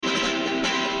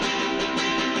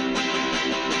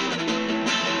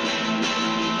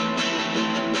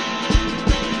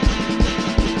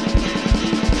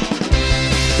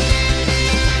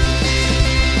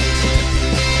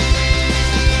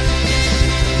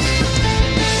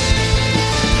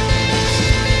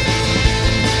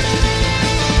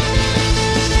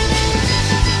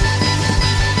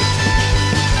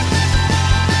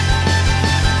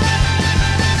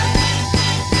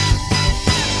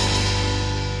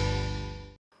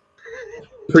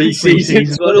Pre-season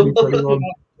 2021.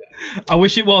 I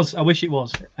wish it was.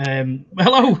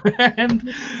 Hello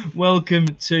and welcome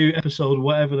to episode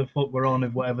whatever the fuck we're on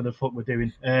of whatever the fuck we're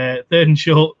doing. Third and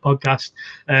Short podcast.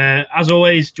 As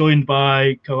always, joined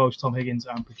by co-host Tom Higgins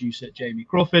and producer Jamie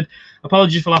Crawford.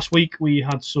 Apologies for last week. We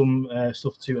had some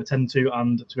stuff to attend to,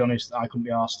 and to be honest, I couldn't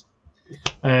be arsed.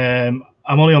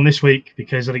 I'm only on this week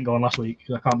because I didn't go on last week.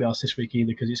 I can't be asked this week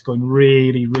either because it's going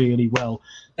really, really well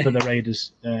for the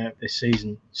Raiders this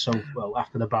season. So, well,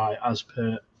 after the bye, as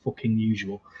per fucking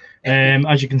usual.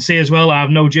 As you can see as well, I have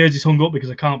no jerseys hung up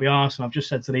because I can't be arsed. And I've just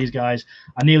said to these guys,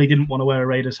 I nearly didn't want to wear a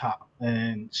Raiders hat.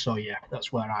 So, yeah,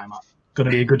 that's where I'm at. Going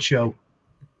to be a good show.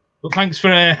 But thanks for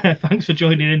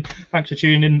joining in. Thanks for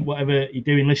tuning in. Whatever you're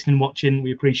doing, listening, watching,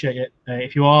 we appreciate it.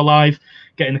 If you are live,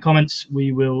 get in the comments.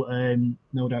 We will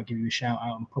no doubt give you a shout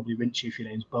out and probably rinse you if your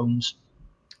name's Bones.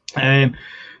 Hang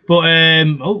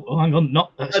on,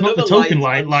 that's not the token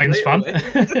Lions fan.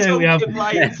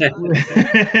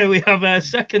 We have a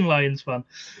second Lions fan.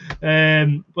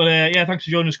 Yeah, thanks for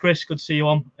joining us, Chris. Good to see you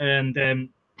on. And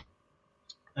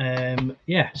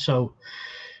so.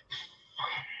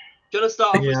 Do you want to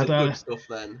start off with some good stuff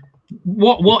then?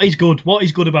 What is good? What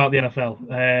is good about the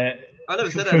NFL? I never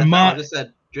said NFL, I just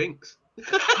said drinks.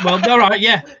 Well, all right,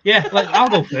 yeah. I'll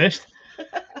go first.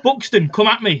 Buxton, come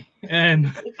at me.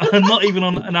 I'm not even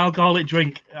on an alcoholic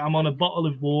drink. I'm on a bottle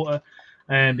of water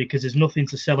because there's nothing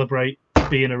to celebrate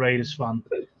being a Raiders fan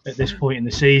at this point in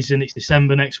the season. It's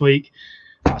December next week.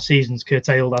 Our season's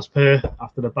curtailed as per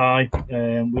after the bye.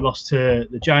 We lost to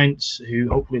the Giants, who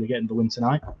hopefully they're getting the win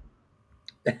tonight.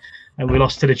 And we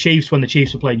lost to the Chiefs when the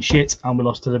Chiefs were playing shit, and we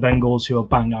lost to the Bengals, who are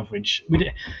bang average.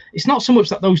 It's not so much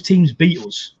that those teams beat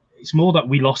us; it's more that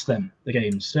we lost them the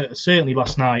games. Certainly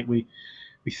last night, we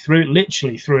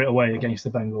literally threw it away against the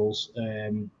Bengals,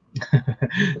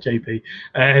 JP.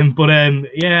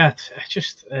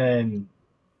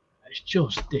 It's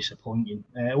just disappointing.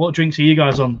 What drinks are you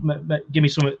guys on? Give me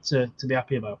something to be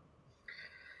happy about.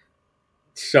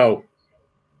 So.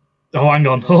 Oh, hang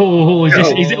on.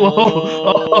 Is it?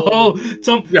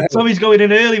 Tommy's going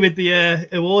in early with the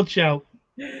award shout.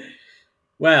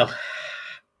 Well,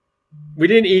 we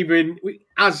didn't even,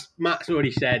 as Matt's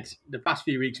already said, the past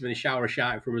few weeks have been a shower of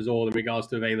shouting from us all in regards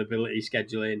to availability,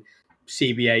 scheduling,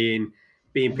 CBAing,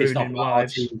 being pissed off about our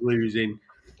team losing.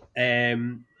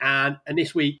 And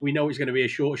this week, we know it's going to be a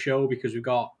short show because we've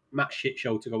got Matt's shit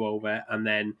show to go over and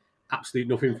then absolute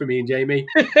nothing for me and Jamie.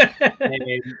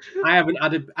 I haven't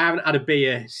had a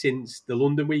beer since the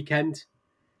London weekend,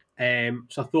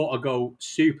 so I thought I'd go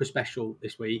super special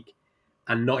this week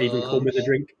and not even come with a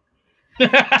drink.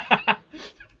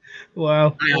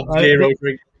 Well, I have zero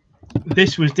drink.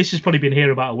 This has probably been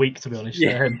here about a week, to be honest.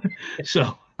 Yeah.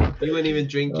 So you weren't even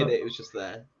drinking it; it was just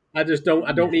there. I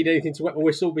don't need anything to wet my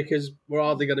whistle because we're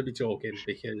hardly going to be talking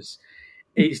because.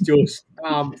 It's just,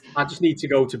 I just need to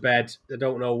go to bed. I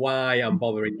don't know why I'm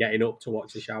bothering getting up to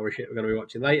watch the shower shit we're going to be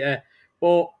watching later,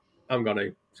 but I'm going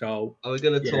to. So, are we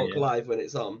going to talk live when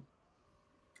it's on?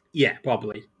 Yeah,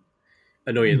 probably.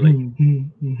 Annoyingly.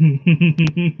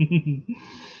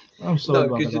 I'm so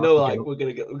no, because we're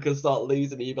gonna start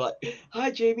losing, and you'll be like,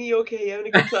 "Hi, Jamie, you okay? You having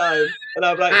a good time?" And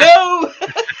I'm like, "No."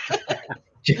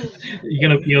 You're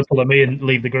gonna pull at me and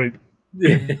leave the group.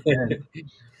 Yeah.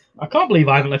 I can't believe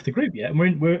I haven't left the group yet.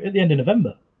 We're at the end of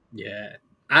November. Yeah,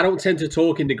 I don't tend to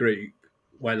talk in the group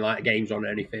when like games on or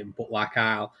anything, but like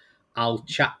I'll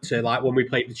chat to like when we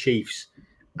played the Chiefs.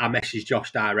 I messaged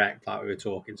Josh direct like we were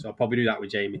talking, so I'll probably do that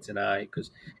with Jamie tonight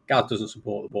because Gaz doesn't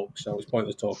support the Bucs, so it's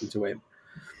pointless talking to him.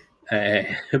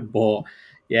 But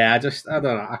yeah, I don't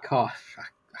know. I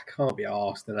can't be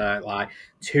arsed tonight. Like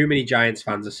too many Giants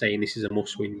fans are saying this is a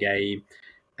must-win game.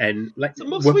 And it's a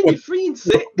must-win. You're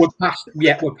 3-6. We're past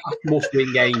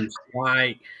must-win games.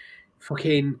 Like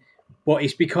fucking, but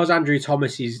it's because Andrew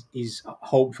Thomas is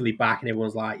hopefully back, and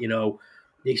everyone's like,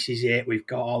 this is it. We've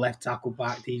got our left tackle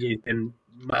back. DJ's been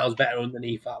miles better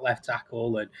underneath that left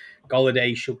tackle, and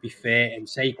Golladay should be fit, and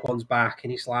Saquon's back,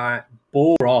 and it's like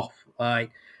bore off.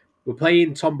 Like we're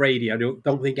playing Tom Brady. I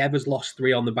don't think ever's lost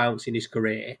 3 on the bounce in his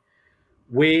career.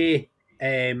 We're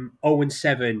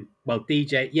 0-7. Well, the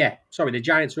Giants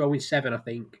are 0-7, I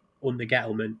think, under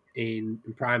Gettleman in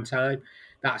prime time.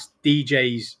 That's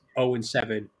DJ's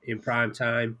 0-7 in prime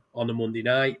time on the Monday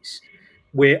nights.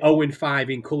 We're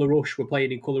 0-5 in Colour Rush. We're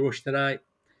playing in Colour Rush tonight.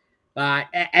 Like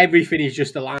everything is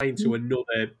just aligned to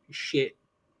another shit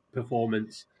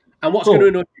performance. And what's going to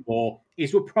annoy me more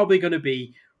is we're probably going to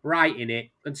be right in it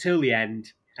until the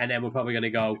end, and then we're probably going to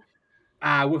go,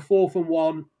 we're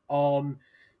 4-1 on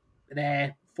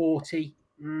there, 40,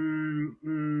 2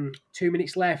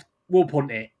 minutes left. We'll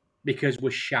punt it because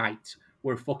we're shite.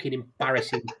 We're a fucking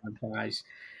embarrassing franchise.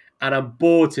 And I'm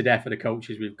bored to death of the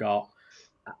coaches we've got.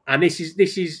 And this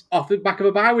is off the back of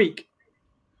a bye week.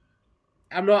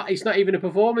 It's not even a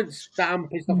performance that I'm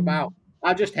pissed off about.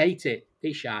 I just hate it.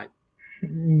 It's shite.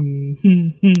 You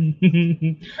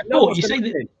say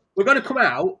that we're going to come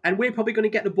out and we're probably going to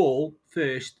get the ball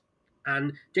first.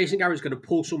 And Jason Garrett's going to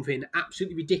pull something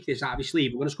absolutely ridiculous out of his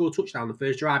sleeve. We're going to score a touchdown the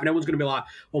first drive. And everyone's going to be like,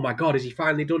 oh my God, has he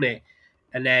finally done it?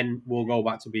 And then we'll go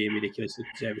back to being ridiculously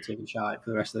conservative and shite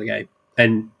for the rest of the game.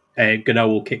 And Gano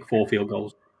will kick 4 field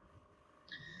goals.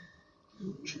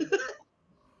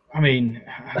 I mean,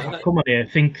 I've come on here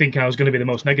thinking I was going to be the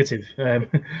most negative. You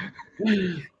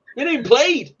didn't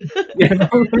played. They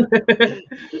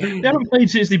haven't played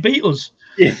since they beat us.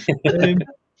 Yeah.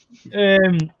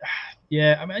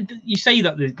 Yeah, I mean, you say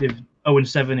that they've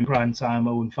 0-7 in prime time,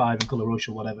 0-5 in Colour Rush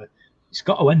or whatever. It's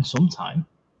got to end sometime.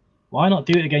 Why not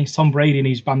do it against Tom Brady and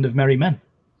his band of merry men?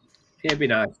 It'd be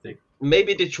nice to.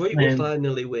 Maybe Detroit will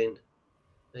finally win.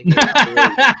 See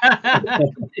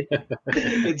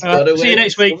you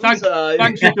next week. Thanks for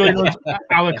joining us.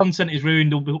 Our content is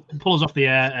ruined. We'll pull us off the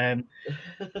air.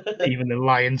 Even the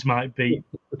Lions might beat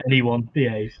anyone.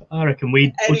 Behave. I reckon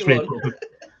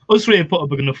us three have put up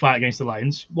a good enough fight against the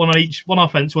Lions. One on each, one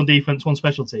offense, one defense, one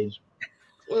special teams.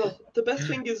 Well, the best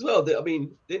thing as well,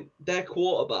 their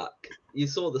quarterback, you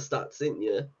saw the stats, didn't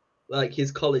you? Like his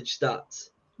college stats.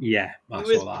 Yeah, he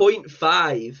was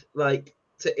 0.5, like,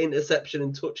 to interception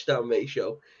and touchdown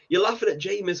ratio. You're laughing at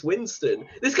Jameis Winston.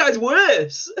 This guy's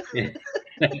worse. Yeah.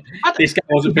 This guy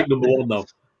wasn't pick number 1 though.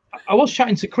 I was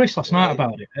chatting to Chris last night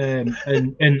about it, and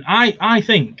I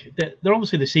think that they're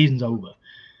obviously the season's over.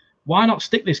 Why not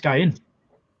stick this guy in?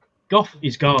 Goff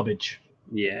is garbage.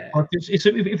 Yeah.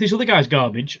 If this other guy's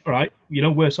garbage, all right,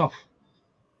 worse off.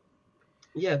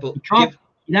 Yeah, but you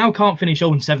now can't finish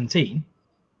 0-17,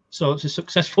 so it's a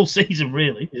successful season,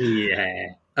 really.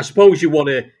 Yeah. I suppose you want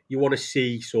to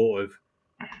see sort of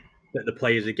that the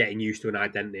players are getting used to an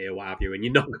identity or what have you, and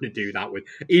you're not going to do that with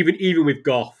even with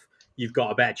Goff. You've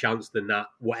got a better chance than that.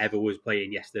 Whatever was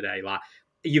playing yesterday, like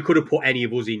you could have put any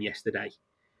of us in yesterday.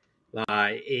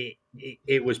 Like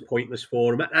it was pointless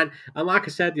for him, and like I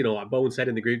said, like Bowen said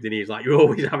in the group, he's like, you're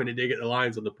always having to dig at the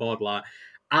Lions on the pod. Like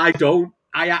I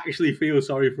actually feel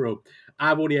sorry for him.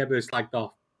 I've only ever slagged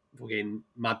off fucking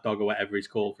Mad Dog or whatever he's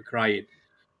called for crying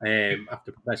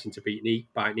after professing to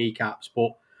bite kneecaps,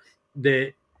 but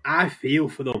I feel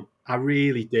for them. I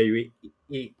really do.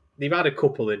 They've had a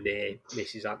couple of near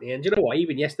misses at the end. You know what?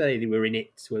 Even yesterday they were in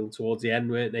it towards the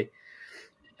end, weren't they?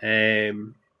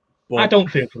 But I don't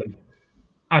feel for them.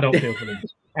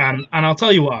 And I'll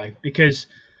tell you why. Because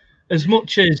as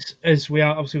much as we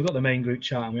are, obviously we've got the main group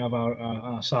chat and we have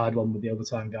our side one with the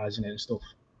overtime guys in it and stuff.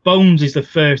 Bones is the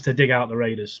first to dig out the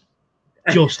Raiders,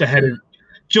 just ahead of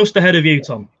you,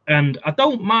 Tom. And I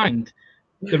don't mind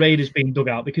the Raiders being dug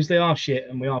out because they are shit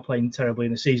and we are playing terribly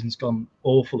and the season's gone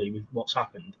awfully with what's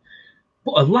happened.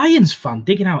 But a Lions fan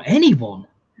digging out anyone,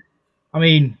 I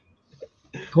mean,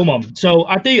 come on. So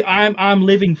I'm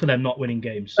living for them not winning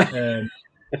games.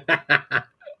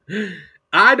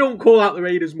 I don't call out the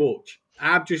Raiders much.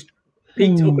 I've just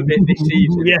picked up a bit this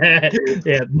season. Yeah.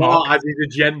 Mark has his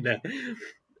agenda.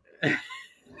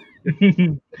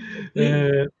 We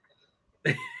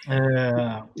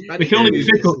can only be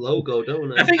fickle. Logo,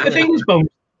 don't I? I think the thing is, Bones,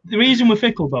 the reason we're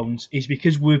fickle, Bones, is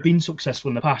because we've been successful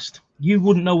in the past. You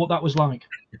wouldn't know what that was like.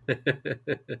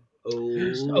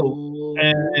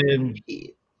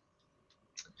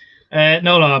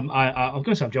 No, I'm going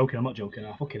to say I'm joking. I'm not joking.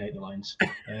 I fucking hate the Lions.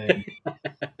 I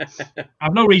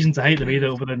have no reason to hate them either,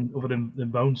 other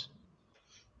than Bones.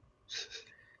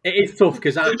 It is tough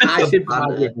because I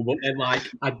sympathise with them, and like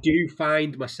I do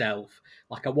find myself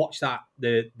like I watched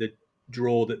the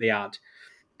draw that they had,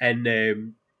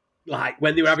 and like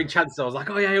when they were having chances, I was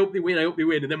like, oh yeah, I hope they win,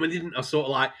 and then when they didn't, I was sort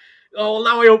of like, oh,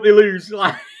 now I hope they lose,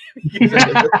 like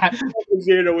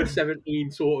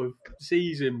 0-17 sort of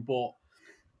season, but.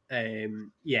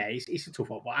 Yeah, it's a tough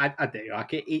one, but I do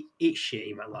like it. It's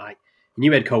shitty, man. Like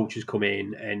new head coach has come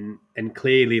in, and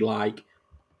clearly, like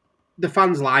the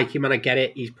fans like him, and I get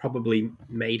it. He's probably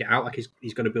made it out like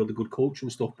he's going to build a good culture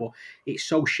and stuff, but it's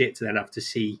so shit to then have to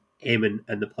see him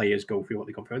and the players go through what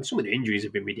they've gone through, and some of the injuries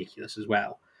have been ridiculous as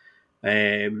well.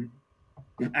 And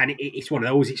it's one of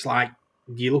those. It's like,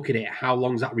 do you look at it? How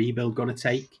long's that rebuild going to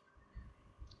take?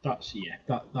 That's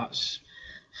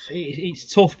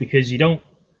it's tough because you don't.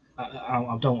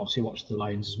 I don't obviously watch the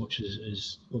Lions as much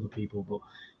as other people, but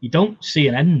you don't see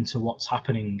an end to what's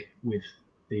happening with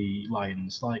the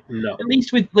Lions. Like no. at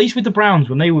least with the Browns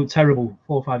when they were terrible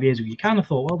 4 or 5 years ago, you kind of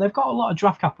thought, well, they've got a lot of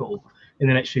draft capital. in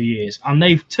the next few years, and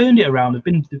they've turned it around.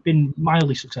 They've been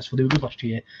mildly successful. They were good last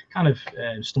year, kind of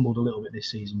stumbled a little bit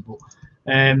this season, but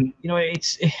I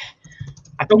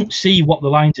don't see what the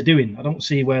Lions are doing. I don't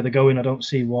see where they're going. I don't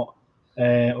see what.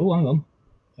 Hang on,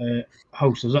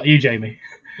 host, was that you, Jamie?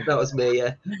 That was me,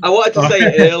 yeah. I wanted to say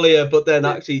it earlier, but then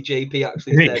actually JP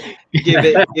actually said, give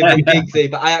it Giggsy,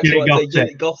 but I actually want to say, give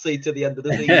it Gossy to the end of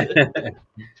the season.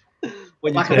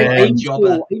 When you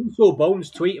even saw Bones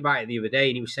tweet about it the other day,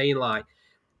 and he was saying, like,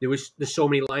 there's so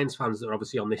many Lions fans that are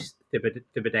obviously on this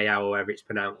Thibodeau, or however it's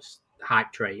pronounced,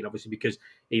 hype train, obviously, because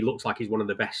he looks like he's one of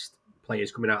the best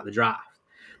players coming out of the draft.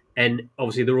 And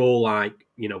obviously they're all like,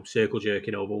 circle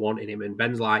jerking over wanting him. And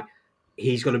Ben's like,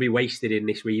 he's going to be wasted in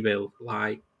this rebuild.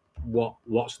 Like,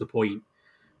 what's the point?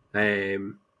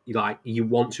 You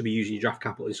want to be using your draft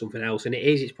capital in something else. And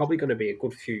it's probably going to be a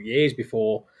good few years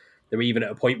before they're even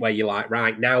at a point where you're like,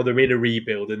 right, now they're in a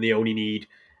rebuild and they only need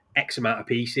X amount of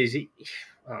pieces. I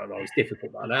don't know, it's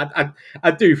difficult, man.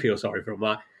 I do feel sorry for him.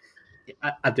 Like,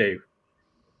 I do.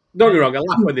 Don't get me wrong, I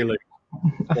laugh when they lose.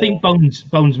 I think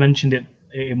Bones mentioned it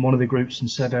in one of the groups and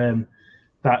said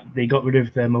that they got rid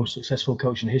of their most successful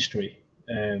coach in history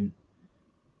a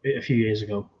few years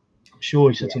ago. I'm sure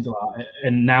he said something like that.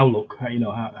 And now look,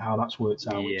 how that's worked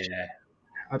out. Yeah.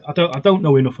 I don't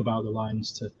know enough about the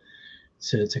Lions to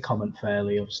comment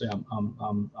fairly. Obviously,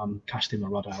 I'm casting my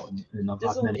rod out, and I've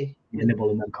had many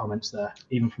nibble in them comments there,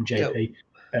 even from JP.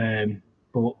 Yep.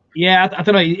 But yeah, I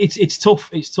don't know. It's tough.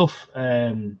 It's tough.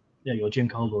 You're Jim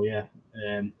Caldwell, yeah.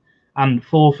 And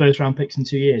 4 first-round picks in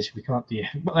 2 years. We can't do.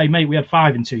 But hey, mate, we had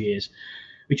 5 in 2 years.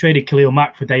 We traded Khalil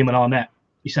Mack for Damon Arnett,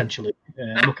 essentially.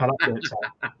 Look how that works out.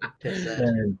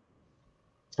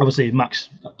 Obviously, Mack's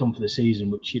done for the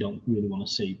season, which you don't really want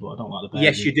to see. But I don't like the Bears.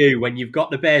 Yes, you do. When you've got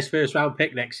the Bears' first-round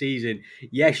pick next season,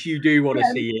 yes, you do want to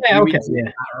see it. Yeah, okay,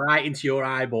 right into your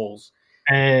eyeballs.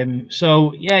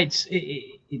 So yeah,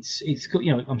 it's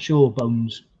good. I'm sure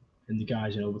Bones and the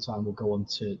guys in overtime will go on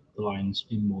to the Lions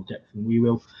in more depth than we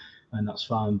will, and that's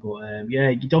fine. But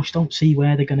you just don't see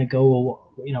where they're going to go, or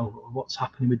what's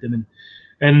happening with them.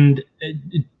 And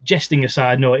jesting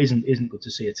aside, no, it isn't good to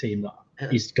see a team that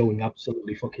is going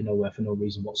absolutely fucking nowhere for no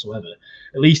reason whatsoever.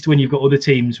 At least when you've got other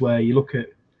teams where you look at,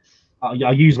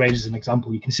 I'll use Raiders as an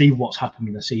example. You can see what's happening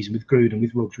in the season with Gruden,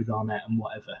 with Ruggs, with Arnett, and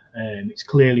whatever. It's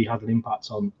clearly had an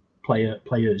impact on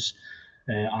players.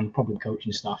 And probably the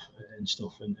coaching staff and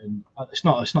stuff, and it's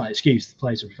not an excuse. The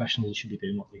players are professionals; they should be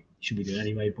doing what they should be doing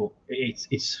anyway. But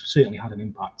it's certainly had an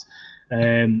impact.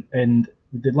 And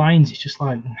the Lions, it's just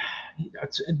like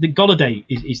the Golladay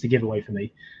is the giveaway for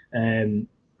me.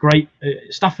 Great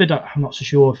Stafford. I'm not so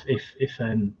sure if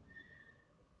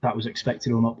that was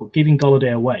expected or not, but giving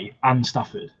Golladay away and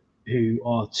Stafford, who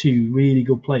are 2 really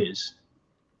good players,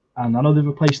 and I know they've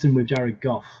replaced him with Jared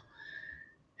Goff,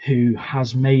 who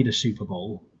has made a Super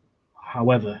Bowl.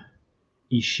 However,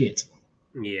 he's shit.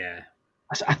 Yeah.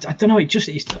 I don't know.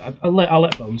 I'll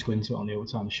let Bones go into it on the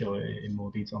overtime show in more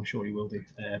detail. I'm sure he will do.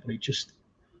 But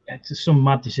it's some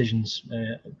mad decisions.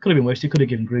 Could have been worse. He could have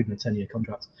given Gruden a 10-year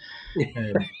contract.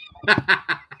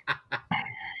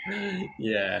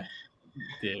 Yeah.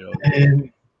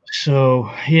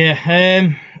 So yeah.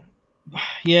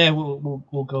 Yeah,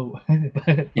 we'll go.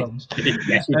 Bones.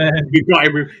 Yes, you've got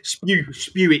him. Spew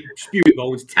it,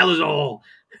 Bones. Tell us all.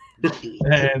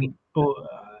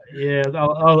 Yeah,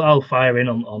 I'll fire in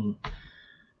on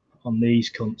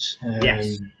these cunts.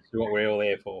 Yes, that's what we're all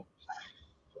here for.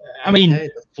 I mean,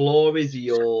 the floor is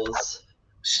yours.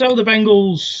 So the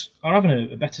Bengals are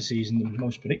having a better season than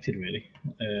most predicted, really.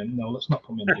 No, let's not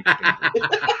put me on the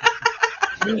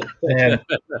The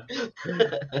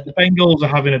Bengals are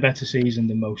having a better season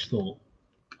than most thought.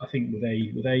 I think with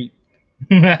a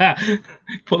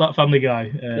put that Family Guy.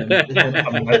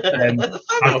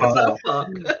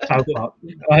 South Park.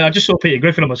 I just saw Peter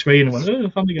Griffin on my screen and went, "Oh,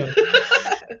 Family Guy."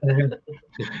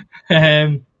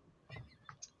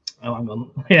 Oh, hang on.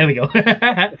 Here we go.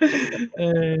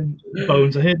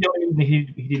 Bones. I heard he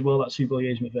did well that Super Bowl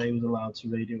years. McVay was allowed to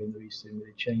radio in the Eastern.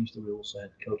 They changed the rules, said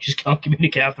coaches can't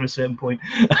communicate after a certain point.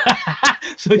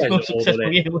 So his most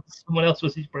successful year was someone else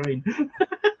was his brain.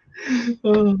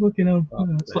 Oh, fucking hell.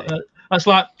 That's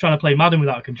like trying to play Madden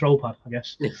without a control pad, I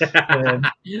guess.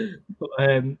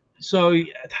 So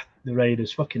the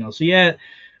Raiders, fucking hell. So yeah.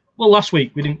 Well, last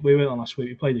week we went on last week.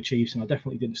 We played the Chiefs, and I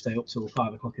definitely didn't stay up till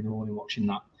 5 o'clock in the morning watching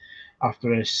that.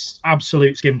 After an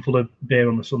absolute skinful of beer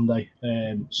on a Sunday,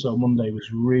 so Monday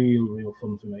was real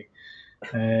fun for me.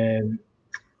 I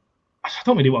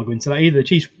don't really want to go into that either. The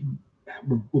Chiefs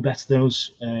were better than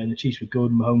us, and the Chiefs were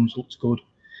good. Mahomes looked good,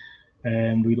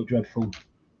 we looked dreadful.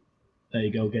 There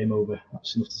you go, game over.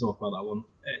 That's enough to talk about that one.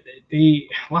 The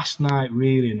last night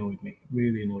really annoyed me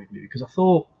because I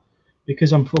thought,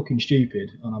 because I'm fucking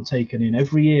stupid and I'm taken in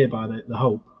every year by the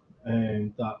hope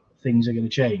that things are going to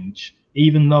change,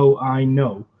 even though I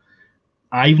know.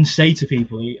 I even say to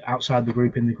people outside the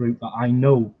group, in the group, that I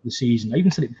know the season. I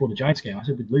even said it before the Giants game. I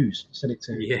said we'd lose. I said it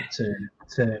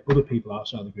to other people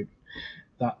outside the group,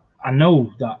 that I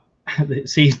know that the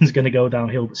season's going to go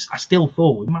downhill. But I still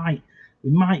thought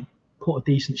we might put a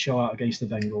decent show out against the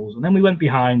Bengals, and then we went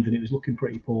behind and it was looking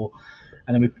pretty poor.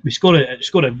 And then we scored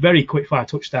a very quick fire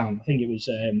touchdown. I think it was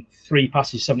 3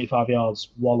 passes, 75 yards,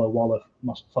 Waller,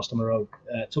 Foster Moreau,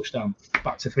 touchdown,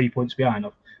 back to 3 points behind.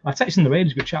 I texted in the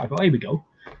Raiders group chat. I go, here we go.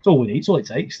 It's all we need. It's all it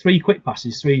takes. 3 quick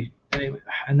passes,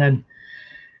 and then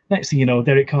next thing you know,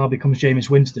 Derek Carr becomes Jameis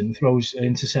Winston, throws an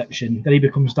interception. Then he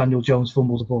becomes Daniel Jones,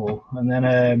 fumbles the ball, and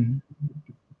then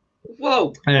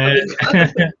whoa,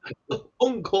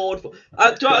 uncalled for.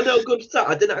 Do I know a good stat?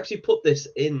 I didn't actually put this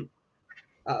in.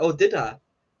 Oh, did I?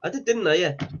 I did, didn't I?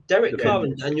 Yeah. Derek Carr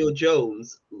and Daniel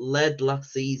Jones led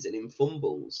last season in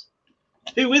fumbles.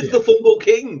 Who is the fumble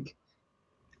king?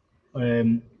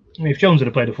 If Jones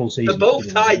had played a full season, they're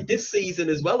both tied this season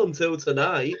as well until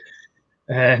tonight.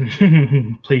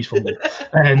 Please fumble.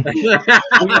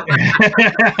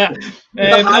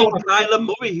 Kyler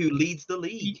Murray, who leads the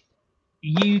league.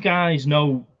 You guys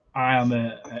know I am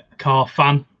a Carr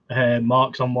fan.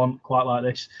 Mark's on one quite like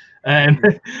this.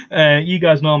 You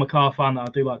guys know I'm a Carr fan. I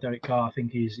do like Derek Carr. I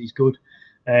think he's good.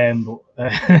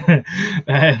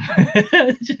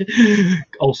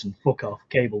 Olsen, fuck off.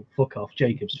 Cable, fuck off.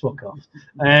 Jacobs, fuck off.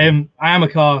 I am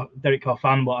a Derek Carr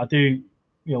fan, but I do,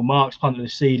 Mark's planted a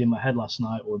seed in my head last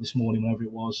night or this morning, whenever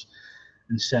it was,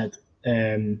 and said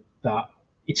that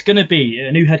it's going to be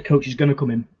a new head coach is going to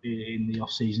come in the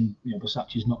off season.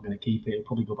 Bisaccia's not going to keep it. He'll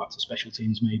probably go back to special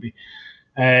teams maybe.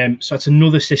 So it's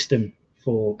another system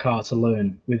for Carr to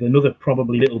learn, with another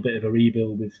probably little bit of a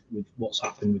rebuild with what's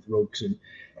happened with Ruggs and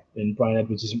Brian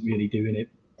Edwards isn't really doing it.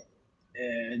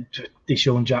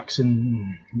 Deshaun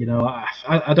Jackson,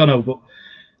 I don't know, but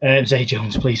Zay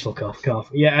Jones, please fuck off, Carr.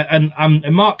 Yeah, and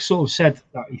Mark sort of said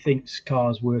that he thinks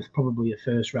Carr's worth probably a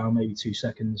first round, maybe 2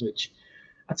 seconds, which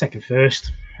I'd take a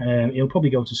first. He'll probably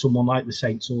go to someone like the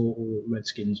Saints or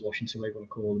Redskins, Washington, whatever you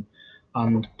want to call them,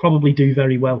 and probably do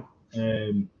very well.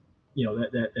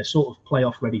 They're sort of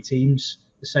playoff ready teams,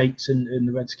 the Saints and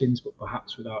the Redskins, but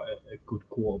perhaps without a good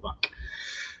quarterback.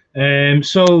 I'm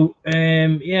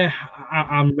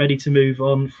ready to move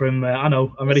on from. I'm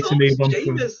ready to move on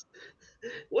from.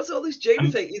 What's all this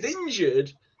James saying? He's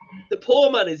injured. The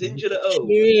poor man is injured at home.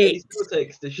 He still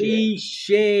takes the shit. He's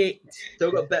shit.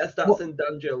 Still got better stats than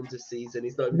Dan Jones this season.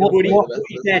 He's not.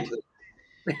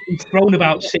 He's thrown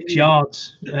about 6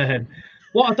 yards.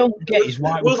 What I don't get is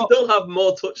why we'll still have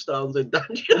more touchdowns than Dan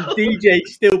Jones. DJ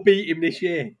still beat him this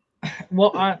year.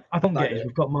 What I don't get is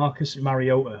we've got Marcus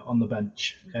Mariota on the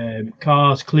bench.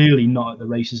 Carr's clearly not at the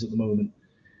races at the moment.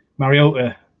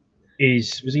 Mariota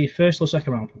was he first or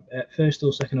second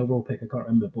overall pick? I can't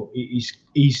remember, but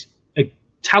he's a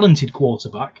talented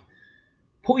quarterback.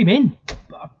 Put him in.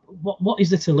 What is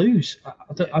there to lose?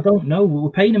 I don't know. We're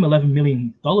paying him $11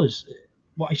 million.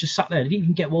 He's just sat there. He didn't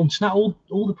even get one snap. All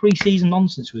the preseason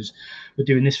nonsense was, we're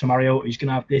doing this for Mariota. He's going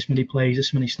to have this many plays,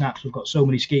 this many snaps. We've got so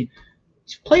many schemes.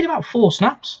 He's played about 4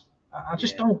 snaps. I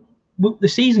just don't. The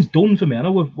season's done for me. I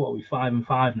know we're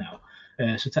 5-5 now,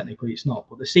 so technically it's not.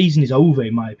 But the season is over,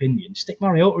 in my opinion. Stick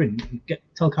Mariota in and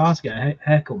tell Carr to get a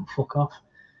haircut and fuck off.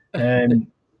 I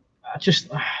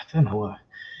don't know.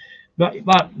 Like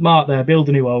Mark there, build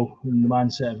a new O in the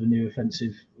mindset of a new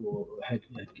offensive head.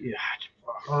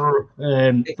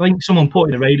 I think someone put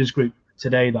in the Raiders group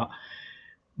today that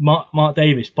Mark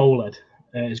Davis, Bowlhead,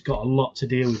 has got a lot to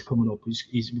deal with coming up.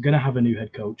 We're going to have a new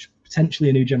head coach, potentially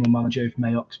a new general manager if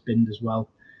Mayock's binned as well.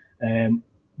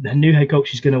 The new head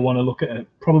coach is going to want to look at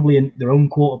probably their own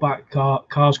quarterback.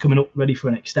 Carr's coming up ready for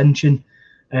an extension.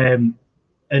 And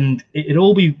it'd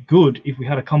all be good if we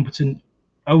had a competent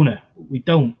owner. We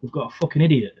don't. We've got a fucking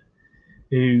idiot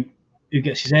who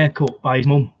gets his hair cut by his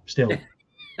mum still.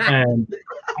 It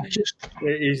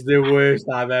is the worst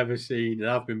I've ever seen, and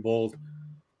I've been bald.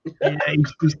 Yeah,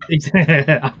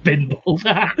 I've been bald.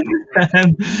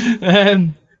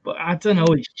 But I don't know.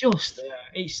 It's just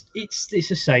it's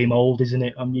the same old, isn't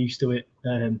it? I'm used to it.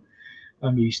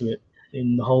 I'm used to it.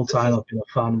 In the whole time I've been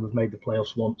a fan, we've made the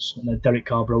playoffs once, and then Derek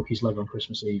Carr broke his leg on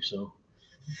Christmas Eve. So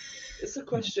it's a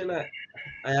question I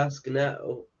ask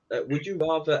now. Would you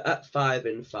rather at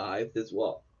 5-5? There's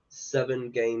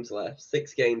 7 games left,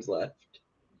 6 games left,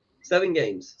 7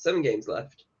 games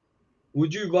left.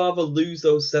 Would you rather lose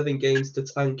those 7 games to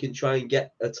tank and try and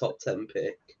get a top 10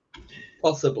 pick?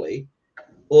 Possibly.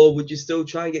 Or would you still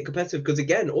try and get competitive? Because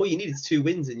again, all you need is 2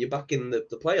 wins and you're back in the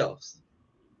playoffs.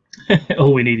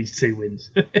 All we need is 2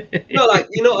 wins. No, like,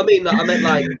 you know what I mean? Like, I meant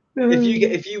like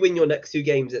if you win your next 2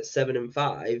 games at 7 and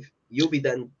 5, you'll be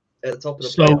then at the top of the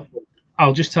playoff.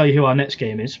 I'll just tell you who our next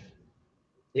game is.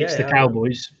 Yeah, it's the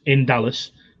Cowboys in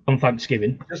Dallas on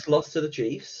Thanksgiving. Just lost to the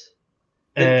Chiefs.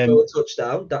 Didn't throw a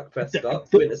touchdown. Dak Prescott,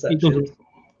 2 interceptions. It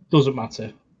doesn't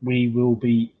matter. We will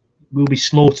be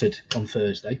slaughtered on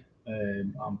Thursday.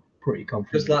 I'm pretty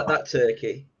confident. Just like that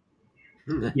turkey.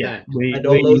 Yeah, and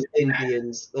all those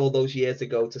Indians all those years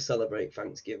ago to celebrate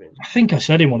Thanksgiving. I think I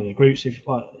said in one of the groups, if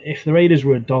the Raiders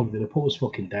were a dog, they'd have put us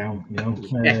fucking down. You know.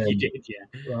 Yeah, you did. Yeah.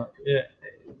 But, yeah.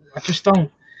 I just don't.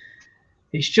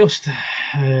 It's just Phil.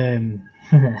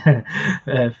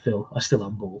 I still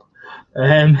am bald.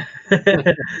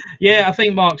 Yeah, I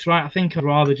think Mark's right. I think I'd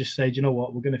rather just say, do you know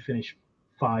what? We're going to finish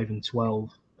 5 and 12.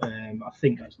 I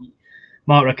think that's.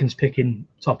 Mark reckons picking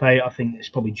top 8. I think it's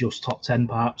probably just top 10,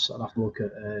 perhaps. I'd have to look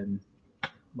at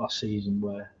last season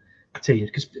where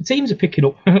teams are picking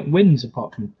up wins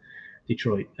apart from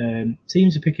Detroit.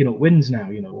 Teams are picking up wins now,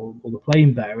 you know, or they're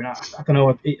playing better. And I don't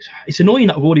know. It's annoying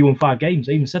that we've already won 5 games.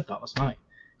 I even said that last night.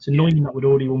 It's annoying that we'd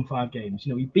already won 5 games.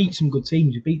 You know, we beat some good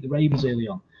teams. We beat the Ravens early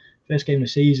on, first game of the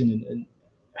season, and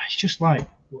it's just like,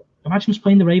 imagine us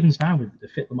playing the Ravens now with the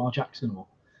fit Lamar Jackson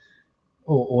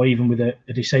or even with a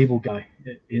disabled guy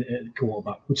at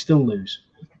quarterback, would still lose.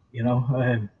 You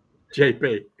know,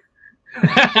 JP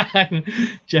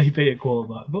at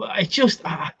quarterback, but it's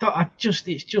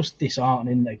just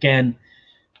disheartening again.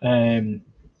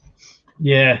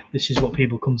 Yeah, this is what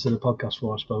people come to the podcast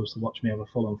for, I suppose, to watch me have a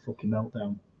full-on fucking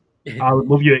meltdown. I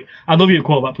love you at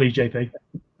quarterback, please, JP.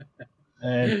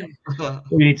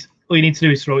 All you need to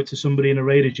do is throw it to somebody in a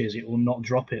Raider jersey. It will not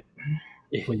drop it,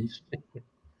 please.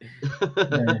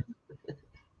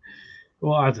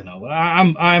 Well, I don't know.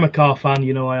 I'm a Carr fan,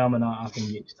 you know I am, and I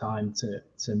think it's time to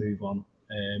move on.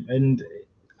 And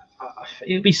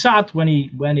it'll be sad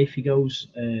if he goes,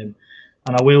 and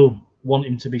I will want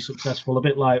him to be successful. A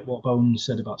bit like what Bones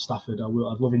said about Stafford. I'd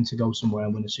love him to go somewhere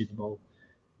and win a Super Bowl,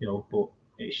 you know. But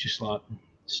it's just like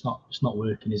it's not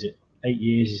working, is it? 8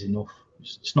 years is enough.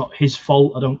 It's not his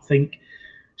fault, I don't think.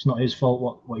 It's not his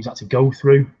fault what he's had to go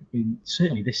through,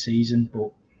 certainly this season.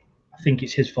 But I think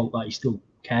it's his fault that he still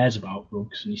cares about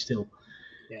Ruggs, and he still.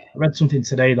 Yeah. I read something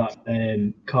today that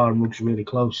Carr and Ruggs are really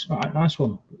close. All right, nice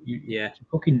one.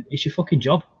 It's your fucking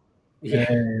job. Yeah.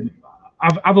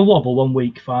 Have a wobble 1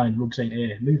 week, fine. Ruggs ain't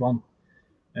here. Move on.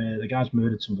 The guy's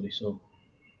murdered somebody, so.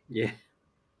 Yeah.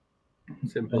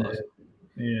 Simple.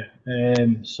 Yeah.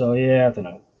 So yeah, I don't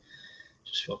know.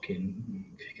 Just fucking.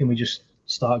 Can we just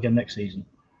start again next season?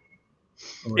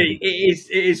 It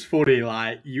is funny.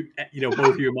 Like you know,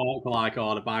 both you and Mark were like,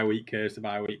 "Oh, the bye week curse,"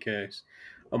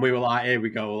 and we were like, "Here we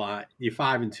go." Like you're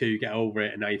 5 and 2, get over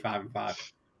it, and now you're 5 and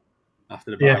 5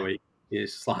 after the bye week.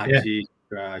 It's like Jesus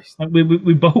Christ.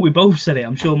 We both said it.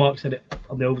 I'm sure Mark said it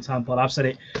on the overtime pod. I've said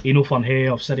it enough on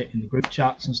here. I've said it in the group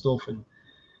chats and stuff, and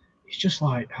it's just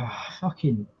like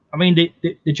fucking. I mean, the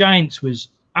Giants was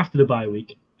after the bye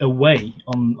week away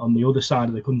on the other side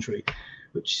of the country,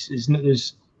 which is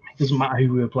doesn't matter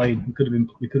who we were playing. We could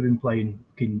have been playing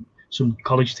some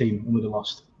college team and we'd have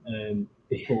lost.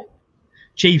 But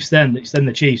Chiefs then it's then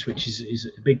the Chiefs, which is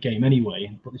a big game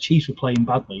anyway. But the Chiefs were playing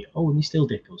badly. Oh, and they still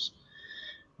dick us.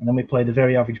 And then we played the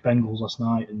very average Bengals last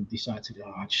night and decided to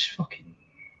go. Just fucking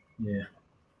yeah.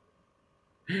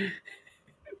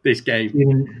 This game.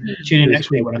 Tune in next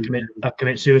week when I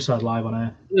commit suicide live on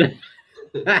air.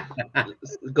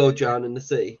 Go drown in the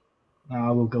sea. I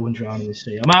will go and drown in the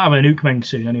sea. I might have a Nukemeng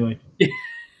soon anyway.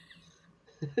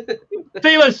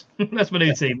 Steelers! That's my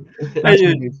new team.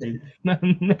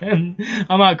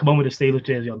 I might come on with a Steelers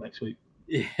jersey on next week.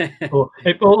 Yeah.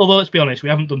 Although, let's be honest, we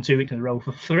haven't done 2 weeks in a row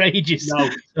for ages. No.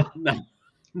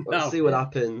 Let's see what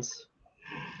happens.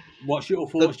 What's your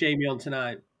thoughts, Jamie, on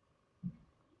tonight?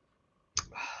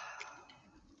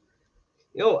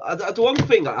 The one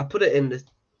thing, I put it in this.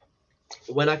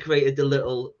 When I created the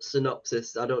little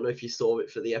synopsis, I don't know if you saw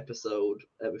it for the episode,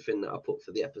 everything that I put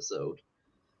for the episode.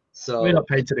 So we're not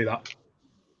paid to do that.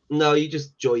 No, you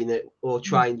just join it or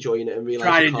try and join it and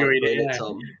realize you can't join it,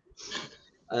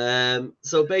 Tom.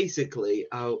 So basically,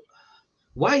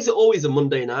 why is it always a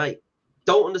Monday night?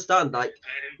 Don't understand. Like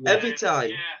every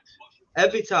time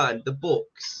the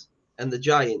Bucks and the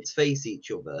Giants face each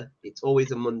other, it's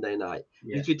always a Monday night.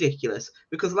 Yeah. It's ridiculous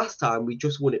because last time we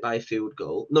just won it by a field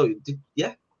goal. No,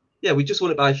 we just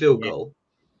won it by a field goal.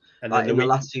 And like then in the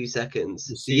last few seconds.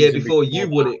 The year season before, you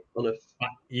won that, it on a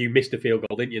you missed a field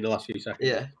goal, didn't you, in the last few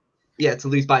seconds? yeah, to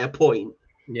lose by a point.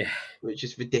 Yeah. Which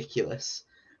is ridiculous.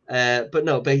 But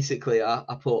no, basically, I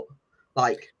put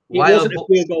like it wasn't a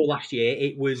field goal last year.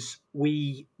 It was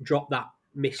we dropped that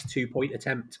missed 2-point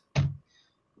attempt.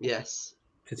 Yes.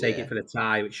 To take it for the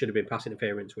tie, which should have been pass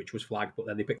interference, which was flagged, but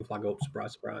then they picked the flag up.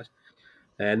 Surprise, surprise.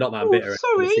 Not that I'm bitter.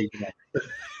 Sorry.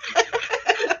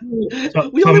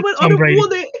 Tom, we only went Tom on Brady. and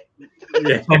won it.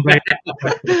 Yeah. Tom Brady.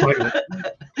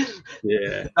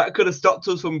 Yeah. That could have stopped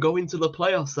us from going to the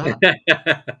playoffs. That.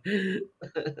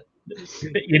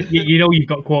 you know you've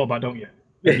got a quarterback, don't you?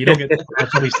 And you don't get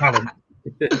Tommy's talent.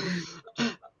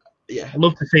 Yeah. I'd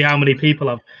love to see how many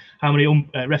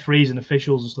referees and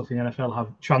officials and stuff in the NFL have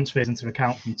transfers into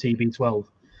account from TB12.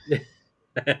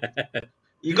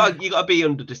 You got to be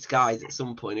under disguise at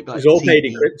some point. It'd be like it's all paid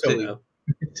in TB2. crypto now.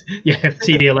 Yeah,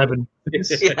 TD11.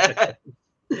 Yeah.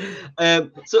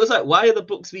 So it's like, why are the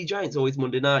Bucks v Giants always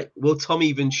Monday night? Will Tom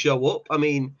even show up? I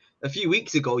mean, a few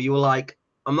weeks ago you were like,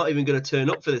 I'm not even going to turn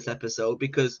up for this episode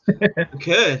because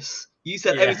curse. You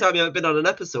said every time you haven't been on an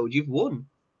episode, you've won.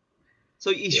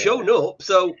 So he's shown up.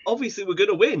 So obviously we're going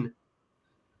to win.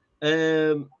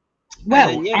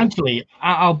 Actually,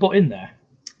 I'll butt in there.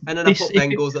 And then I put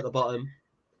Bengals at the bottom.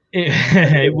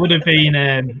 It would have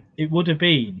been. It would have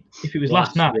been if it was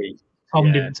last night. Week.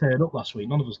 Tom didn't turn up last week.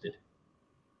 None of us did.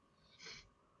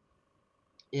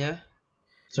 Yeah.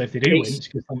 So if they do win, it's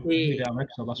because Tom did our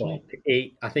episode last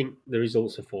week. I think the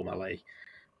results are formality.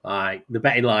 Like the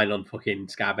betting line on fucking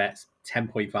Sky Bet's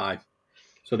 10.5.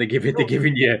 So they're giving us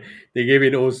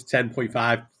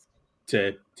 10.5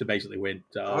 to basically win.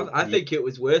 So I think it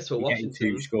was worse for Washington.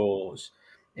 2 scores,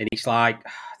 and it's like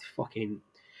fucking.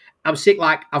 I'm sick.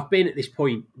 Like I've been at this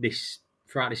point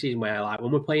throughout the season where like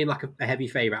when we're playing like a heavy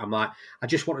favourite, I'm like, I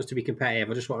just want us to be competitive.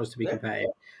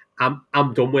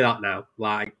 I'm done with that now.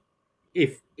 Like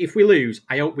if we lose,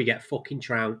 I hope we get fucking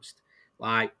trounced.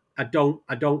 Like I don't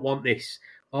want this.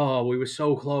 Oh, we were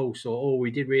so close, or oh, we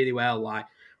did really well. Like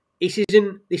this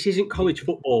isn't college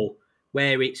football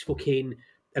where it's fucking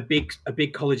a big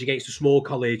college against a small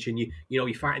college, and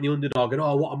you're fighting the underdog, and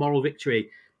oh, what a moral victory.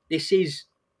 This is,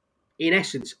 in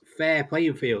essence, fair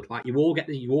playing field. Like you all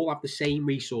have the same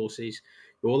resources,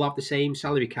 you all have the same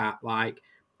salary cap. Like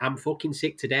I'm fucking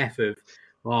sick to death of,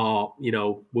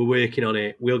 we're working on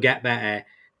it, we'll get better.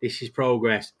 This is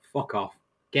progress. Fuck off.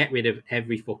 Get rid of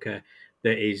every fucker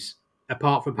that is,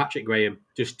 apart from Patrick Graham,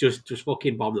 just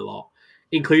fucking bomb the lot,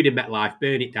 including MetLife.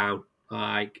 Burn it down.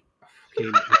 Like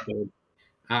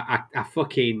I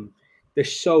fucking, they're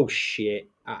so shit.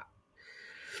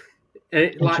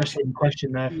 Interesting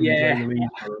question there.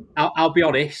 I'll be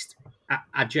honest.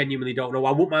 I genuinely don't know.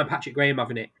 I wouldn't mind Patrick Graham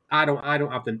having it. I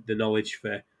don't have the knowledge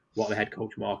for what the head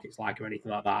coach market's like or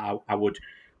anything like that. I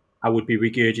would be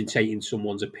regurgitating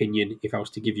someone's opinion if I was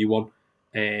to give you one.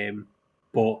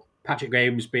 But Patrick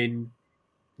Graham's been,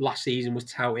 last season was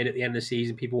touted at the end of the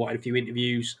season. People wanted a few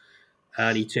interviews,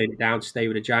 and he turned it down to stay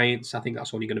with the Giants. I think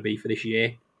that's only going to be for this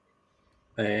year.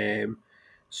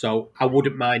 So I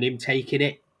wouldn't mind him taking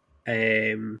it.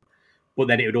 But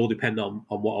then it would all depend on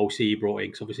what OC he brought in,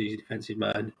 because obviously he's a defensive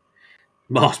mind.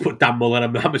 Mars put Dan Mullen.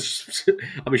 I'm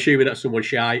assuming that's someone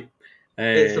shite.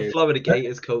 It's the Florida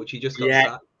Gators coach. He just got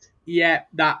sacked. Yeah,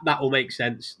 that will make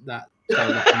sense. That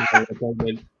sounds like an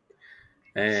appointment.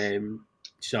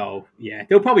 So yeah,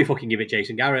 they'll probably fucking give it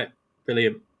Jason Garrett.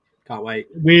 Brilliant. Can't wait.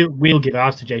 We'll give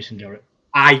ours to Jason Garrett.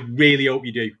 I really hope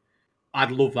you do.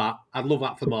 I'd love that. I'd love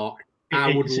that for Mark.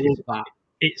 I would love that.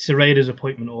 It's a Raiders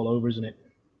appointment all over, isn't it?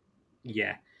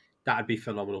 Yeah, that'd be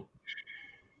phenomenal.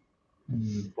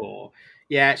 But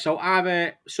yeah, so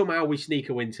either somehow we sneak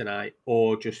a win tonight,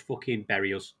 or just fucking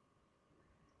bury us.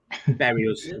 Bury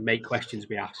us and make questions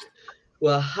be asked.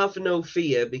 Well, have no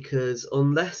fear, because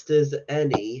unless there's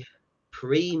any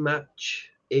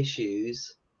pre-match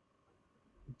issues,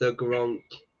 the Gronk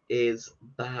is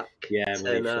back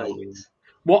tonight.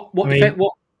 What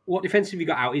defense have you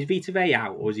got out? Is Vita Vea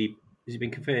out, or has he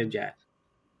been confirmed yet?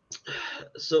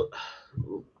 So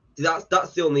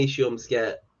that's the only issue I'm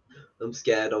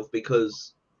scared of,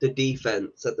 because the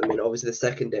defense at the minute, obviously the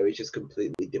secondary is just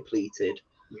completely depleted.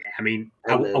 Yeah, I mean,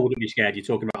 I wouldn't be scared. You're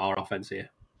talking about our offense here.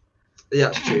 Yeah,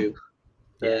 that's true.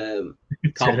 Can't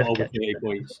put over 30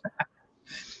 points.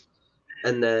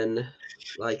 And then,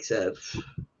 like I said,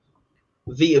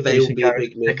 Vita Vea will be a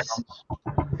big miss.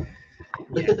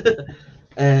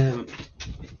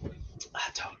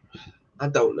 I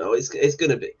don't know. It's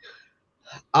gonna be.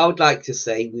 I would like to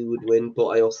say we would win, but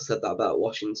I also said that about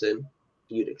Washington.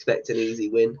 You'd expect an easy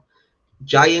win.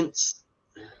 Giants,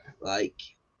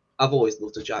 I've always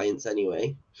loved the Giants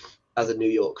anyway, as a New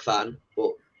York fan.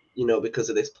 But because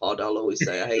of this pod, I'll always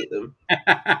say I hate them.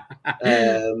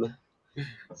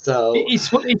 So it's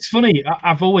funny.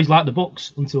 I've always liked the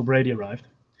Bucks until Brady arrived.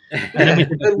 And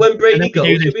when Brady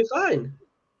goes, you'll be fine.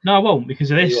 No, I won't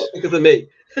because of this. Because of me.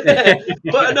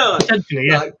 But no, essentially,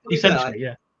 yeah.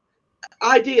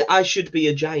 I should be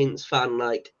a Giants fan.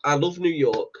 Like, I love New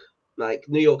York. Like,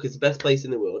 New York is the best place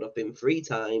in the world. I've been 3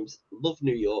 times. Love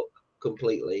New York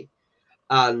completely.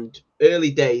 And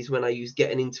early days when I used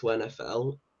getting into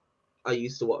NFL, I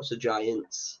used to watch the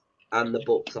Giants and the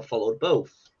Bucks. I followed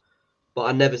both. But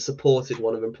I never supported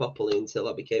one of them properly until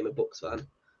I became a Bucks fan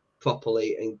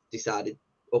properly and decided,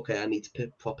 okay, I need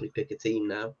to properly pick a team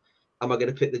now. Am I going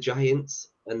to pick the Giants?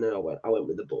 And then I went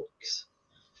with the Bucks.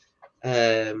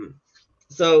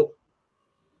 So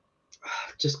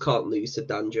just can't lose to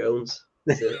Dan Jones.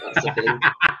 That's the thing.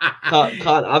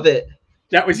 Can't have it.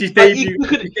 That was his debut.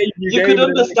 You could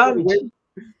understand.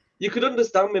 You could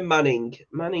understand with Manning.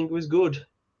 Manning was good.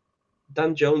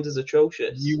 Dan Jones is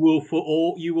atrocious. You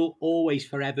will always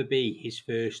forever be his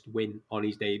first win on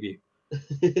his debut.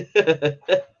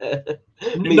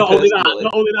 Not only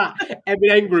that, Evan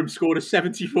Engram scored a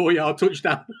 74-yard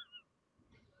touchdown.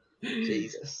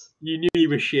 Jesus. You knew he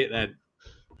was shit then.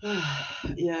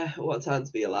 Yeah, what a time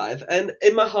to be alive. And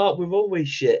in my heart, we're always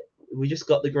shit. We just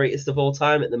got the greatest of all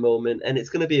time at the moment, and it's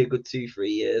going to be a good 2-3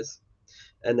 years.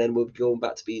 And then we'll be going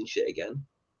back to being shit again.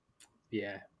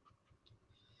 Yeah.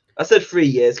 I said 3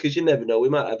 years because you never know. We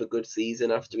might have a good season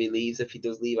after he leaves, if he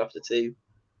does leave after 2.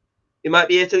 He might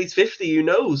be here till he's 50, who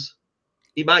knows?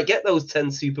 He might get those 10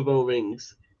 Super Bowl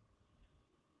rings.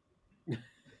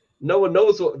 No one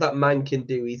knows what that man can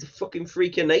do. He's a fucking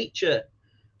freak of nature.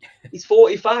 He's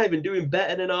 45 and doing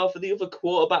better than half of the other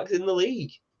quarterbacks in the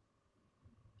league.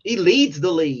 He leads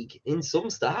the league in some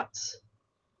stats.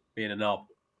 Being a knob.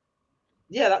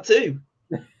 Yeah, that too.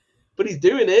 But he's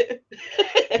doing it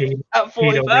at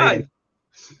 45.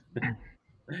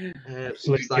 He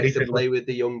just likes to play with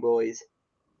the young boys.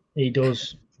 He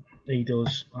does.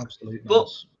 Absolutely. But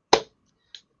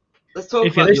let's talk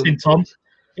if about you're listening, Tom.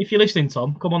 If you're listening,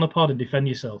 Tom, come on the pod and defend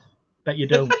yourself. Bet you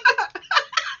don't.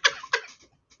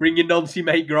 Bring your Nancy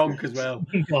mate Gronk as well.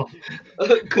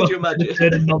 Could you imagine?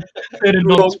 Third and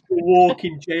Gronk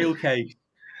walking jail case.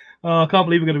 Oh, I can't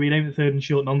believe we're going to be named the Third and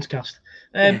Short Nonscast.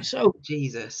 So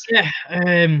Jesus. Yeah.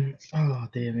 Oh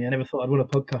dear me, I never thought I'd run a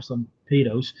podcast on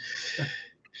pedos.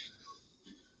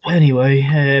 Anyway,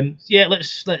 yeah,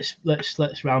 let's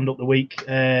round up the week.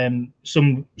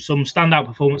 Some standout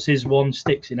performances. One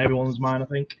sticks in everyone's mind, I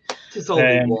think. It's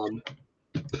only one.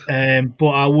 But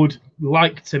I would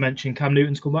like to mention Cam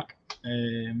Newton's comeback.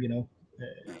 He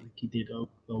did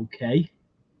okay.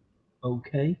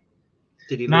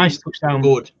 Did he nice lose? Touchdown?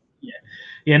 Good.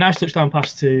 Yeah, nice touchdown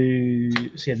pass to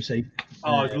CMC.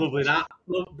 Oh, it's lovely that.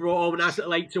 Brought home a nice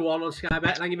little 8-1 on Sky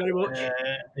Bet. Thank you very much.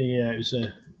 Yeah, it was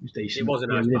decent. It was a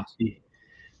nice pass.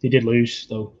 They did lose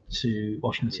though to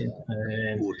Washington.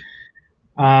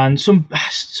 And some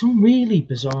really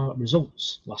bizarre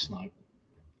results last night.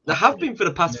 There have been for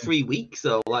the past 3 weeks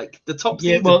though. Like the top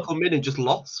teams have come in and just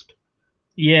lost.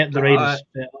 Yeah, the Raiders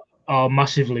are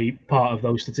massively part of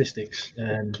those statistics.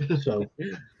 So.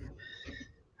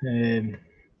 Yeah,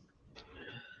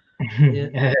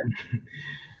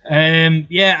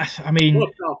 I mean,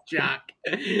 fuck off, Jack.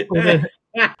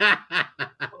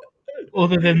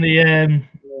 Other than the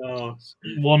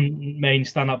one main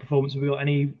standout performance, have we got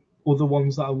any other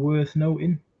ones that are worth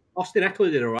noting? Austin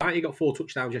Eckler did all right. He got 4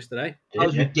 touchdowns yesterday. That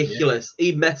was ridiculous. Yeah.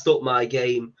 He messed up my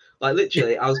game. Like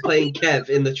literally, I was playing Kev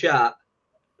in the chat,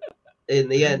 in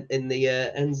the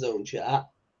end zone chat.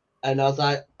 And I was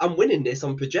like, I'm winning this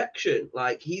on projection.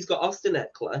 Like, he's got Austin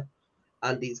Eckler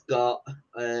and he's got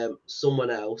someone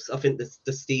else. I think the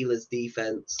Steelers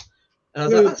defense. And I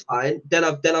was like, that's fine. Then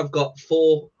I've got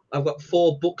four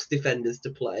Bucks defenders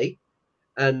to play.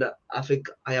 And I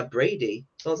think I have Brady.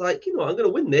 So I was like, you know what, I'm going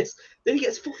to win this. Then he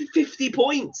gets fucking 50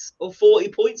 points or 40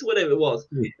 points or whatever it was.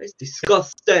 It's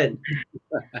disgusting.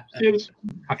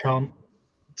 I can't.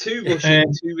 2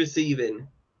 rushing, 2 receiving.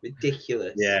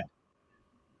 Ridiculous. Yeah.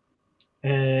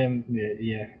 It's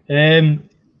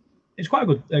quite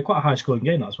a high scoring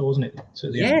game, that's well, wasn't it?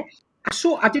 Yeah,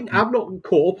 I've not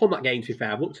caught up on that game. To be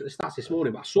fair, I've looked at the stats this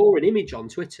morning, but I saw an image on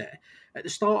Twitter at the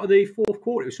start of the fourth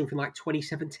quarter. It was something like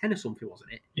 27-10 or something,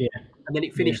 wasn't it? Yeah, and then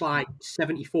it finished like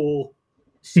 74-62.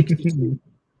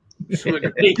 Something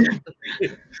ridiculous.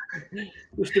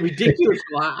 Just ridiculous.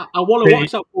 Like, I want to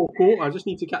watch that fourth quarter. I just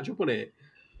need to catch up on it.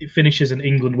 It finishes an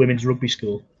England women's rugby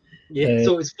school. Yeah,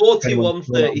 so it's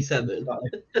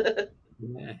 41-37.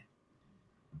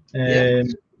 Yeah.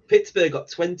 Pittsburgh got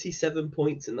 27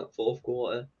 points in that fourth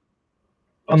quarter.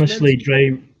 Honestly,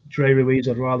 Dre Ruiz,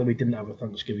 I'd rather we didn't have a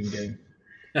Thanksgiving game.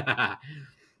 I'd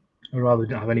rather we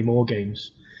didn't have any more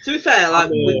games. To be fair, like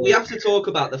we have to talk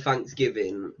about the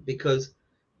Thanksgiving because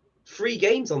 3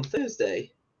 games on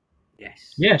Thursday.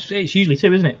 Yes, it's usually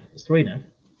 2, isn't it? It's 3 now.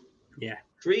 Yeah.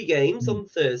 3 games on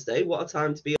Thursday. What a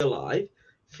time to be alive.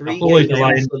 3 always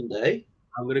games on Sunday.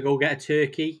 I'm going to go get a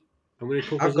turkey. I'm going to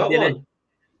cook I've us a got dinner. one.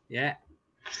 Yeah.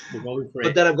 We're going for But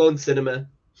it. then I'm going cinema.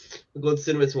 I'm going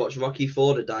cinema to watch Rocky IV,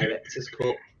 the director's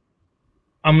cut.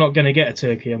 I'm not going to get a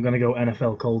turkey. I'm going to go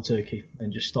NFL cold turkey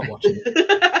and just stop watching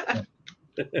it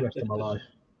the rest of my life.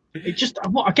 It just,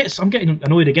 I'm getting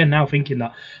annoyed again now thinking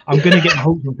that I'm going to get my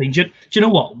hopes on things. Do you know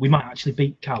what? We might actually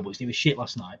beat Cowboys. They were shit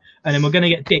last night. And then we're going to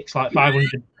get dicks like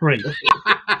 503.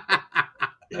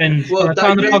 And Well,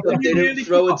 that didn't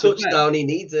throw a touchdown. He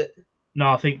needs it. No,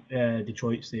 I think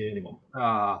Detroit's the only one.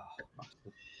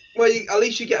 Well, at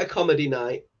least you get a comedy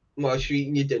night whilst you're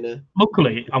eating your dinner.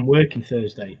 Luckily, I'm working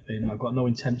Thursday, and I've got no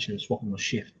intention of swapping my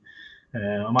shift.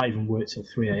 I might even work till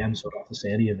 3 a.m, so I don't have to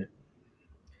say any of it.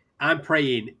 I'm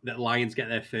praying that Lions get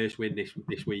their first win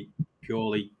this week,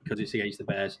 purely because it's against the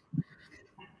Bears.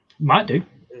 Might do.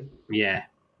 Yeah.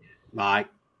 Like,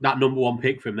 that number 1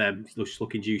 pick from them is just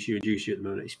looking juicier and juicier at the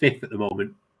moment. It's 5th at the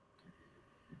moment.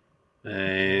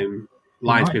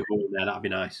 Lions pick one there, that'd be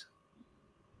nice.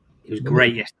 It was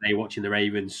great yesterday watching the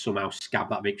Ravens somehow scab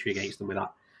that victory against them with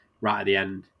that right at the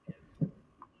end.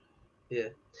 Yeah.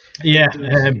 Yeah.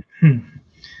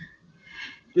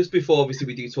 Just before, obviously,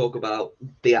 we do talk about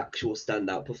the actual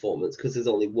standout performance, because there's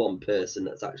only one person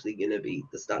that's actually going to be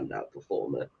the standout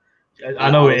performer.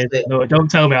 I know it is. No, don't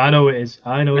tell me. I know it is.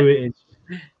 I know it is.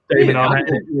 David Arnett.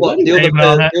 What,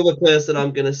 the other person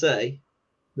I'm going to say?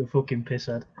 The fucking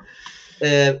pisshead.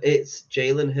 It's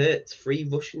Jalen Hurts, 3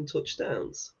 rushing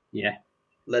touchdowns. Yeah.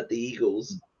 Led the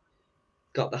Eagles.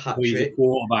 Got the hat He's trick. a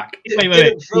quarterback.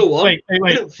 Didn't throw one.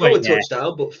 Didn't throw a Yeah.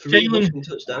 touchdown, but 3 rushing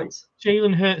touchdowns.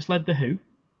 Jalen Hurts led the who?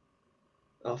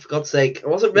 Oh, for God's sake. I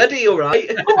wasn't ready, all right?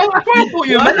 I thought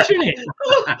you were mentioning it.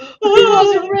 I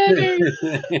wasn't ready.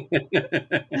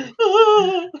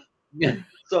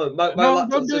 So my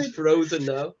laptop's just frozen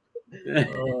now.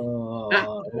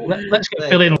 Let's get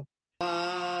Phil in.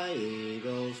 Fly,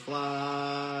 Eagles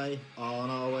fly, on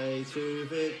our way to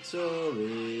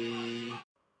victory.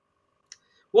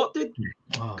 What did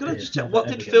Could I just check? What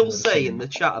did Phil say in the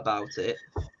chat about it?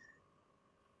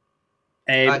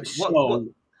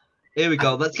 Here we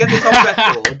go. Let's get this on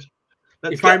record.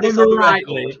 If I remember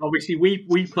rightly, obviously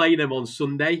we play them on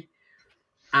Sunday,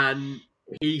 and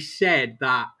he said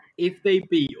that if they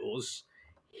beat us,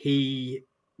 he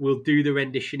will do the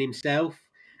rendition himself.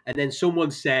 And then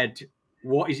someone said,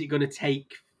 "What is it going to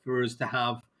take for us to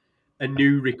have a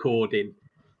new recording?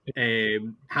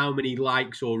 How many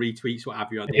likes or retweets, what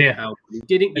have you, on the account?" He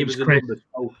didn't give us a number.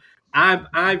 So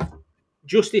I've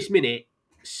just this minute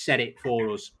set it for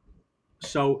us.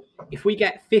 So if we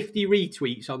get 50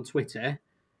 retweets on Twitter,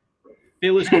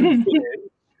 Phil has confirmed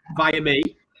via me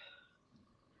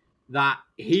that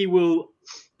he will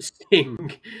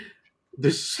sing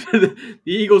the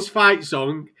Eagles fight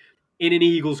song in an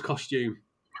Eagles costume.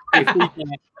 If we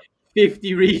get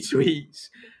 50 retweets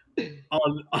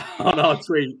on our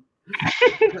tweet.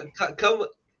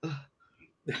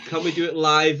 Can we do it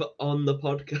live on the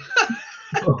podcast?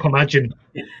 Oh, imagine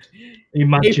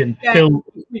Phil.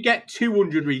 If we get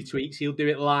 200 retweets, he'll do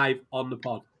it live on the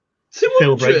pod. 200?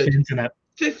 Phil breaks the internet.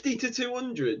 50 to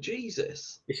 200,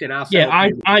 Jesus. Listen, I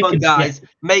Come on, guys,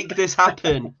 make this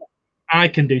happen. I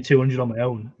can do 200 on my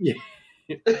own. Yeah.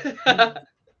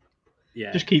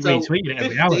 Just keep retweeting it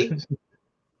every hour.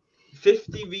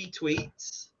 50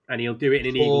 retweets. And he'll do it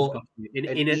in an Eagles costume. In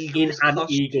an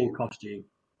Eagle costume.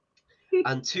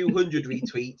 And 200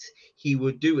 retweets, he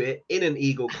would do it in an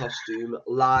Eagle costume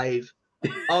live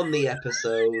on the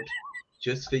episode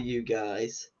just for you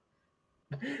guys.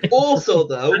 Also,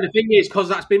 though... And the thing is, because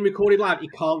that's been recorded live, he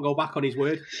can't go back on his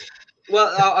word.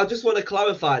 Well, I just want to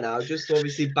clarify now, just to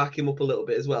obviously back him up a little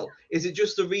bit as well. Is it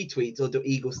just the retweets, or do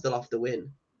Eagles still have to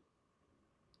win?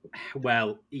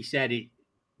 Well, he said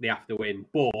they have to win,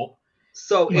 but...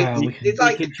 So it's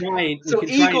like...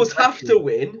 Eagles have to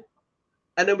win,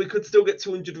 and then we could still get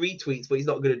 200 retweets, but he's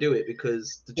not going to do it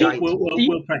because the Giants...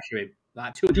 We'll pressure him.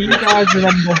 Like, do you guys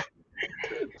remember...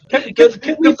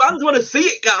 The fans want to see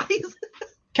it, guys.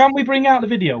 Can we bring out the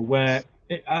video where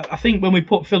I think when we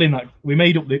put Phil in that, we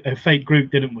made up a fake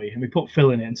group, didn't we? And we put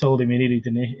Phil in it and told him he needed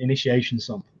an initiation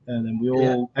song, and then we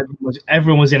all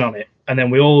everyone was in on it, and then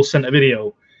we all sent a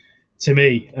video to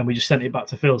me, and we just sent it back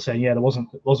to Phil saying, "Yeah, there wasn't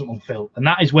one, Phil," and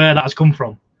that is where that has come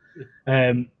from.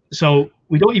 So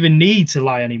we don't even need to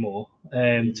lie anymore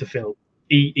to Phil.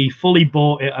 He fully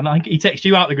bought it, and I think he texted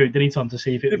you out the group, didn't he, Tom, to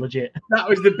see if it was legit? That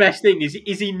was the best thing. Is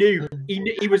he knew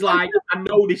he was like, I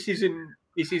know this isn't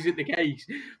the case,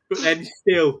 but then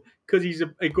still, because he's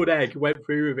a good egg, went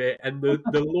through with it, and the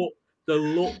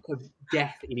look of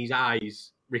death in his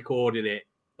eyes recording it,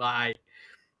 like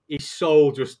his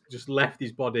soul just left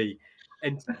his body.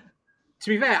 And to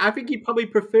be fair, I think he'd probably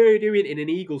prefer doing it in an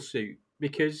eagle suit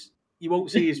because you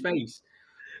won't see his face.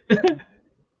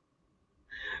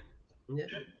 Yeah.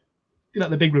 Like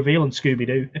the big reveal on Scooby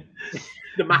Doo.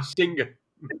 The Masked Singer.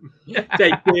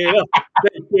 Take care.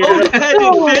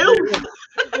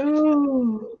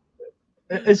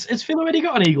 Has Phil already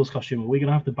got an Eagles costume? Or are we going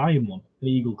to have to buy him one? An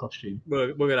Eagle costume?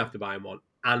 We're going to have to buy him one.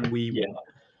 And we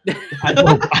will.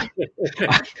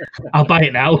 I'll buy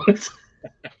it now.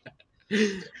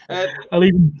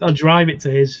 I'll drive it to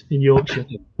his in Yorkshire.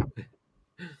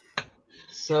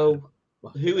 So,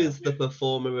 who is the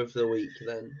performer of the week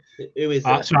then? Who is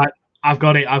That's it? right. I've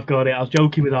got it. I was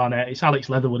joking with Arnett. It's Alex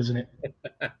Leatherwood, isn't it?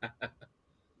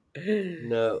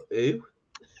 No, who?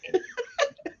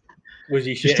 Was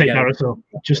he Just shit take again? Darasul.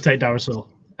 Just take Darasul.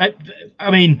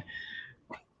 I mean,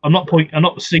 I'm not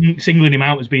singling him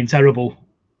out as being terrible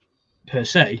per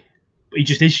se, but he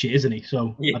just is shit, isn't he?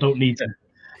 So Yeah. I don't need to.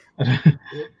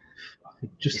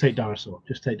 Just take Darasul.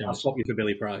 Just take I'll Darasul. swap you for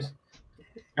Billy Price.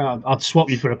 I'd swap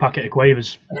you for a packet of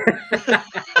Quavers.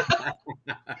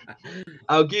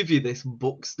 I'll give you this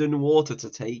Buxton water to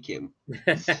take him.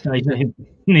 Yeah.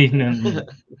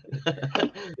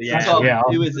 Tom, Yeah.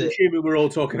 who is it? Assuming we're all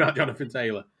talking about Jonathan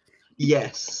Taylor.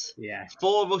 Yes. Yeah.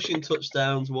 4 rushing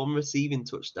touchdowns, 1 receiving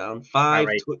touchdown, 5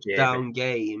 Alright, touchdown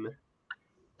game.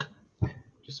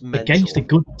 Just mental. Against a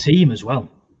good team as well.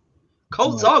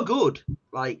 Colts are good.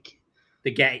 Like,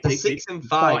 They're 6 and 5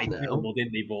 started now. terrible,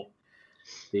 didn't they? But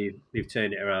they've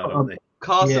turned it around, haven't they?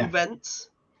 Carson Yeah. Wentz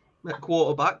at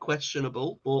quarterback,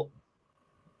 questionable, but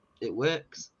it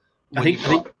works. I When think you've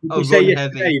got did a you say run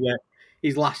yesterday heavy. that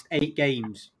his last 8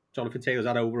 games, Jonathan Taylor's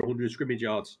had over 100 scrimmage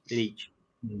yards in each.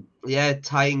 Yeah,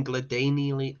 tying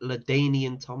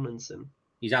Ladainian Tomlinson.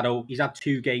 He's had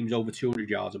 2 games over 200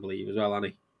 yards, I believe, as well,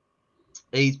 hasn't he?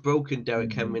 He's broken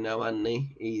Derrick Henry now, hasn't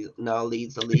he? He now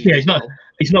leads the league. Yeah, as well.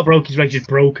 He's not broke. He's just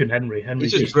broken Henry.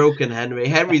 Henry's He's just broken Henry.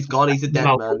 Henry's gone. He's a dead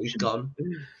man. Malfunction. He's gone.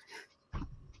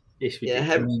 It's Yeah,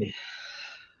 ridiculous. Henry.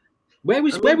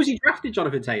 Where was he drafted,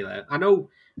 Jonathan Taylor? I know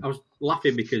I was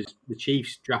laughing because the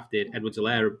Chiefs drafted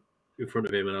Edwards-Helaire in front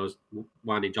of him, and I was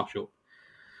winding Josh up.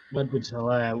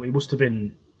 Edwards-Helaire. It must have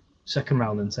been second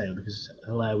round then Taylor because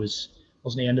Helaire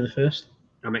wasn't he end of the first?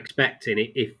 I'm expecting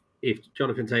it if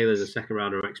Jonathan Taylor's a second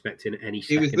rounder, I'm expecting any.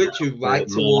 He was second literally round right or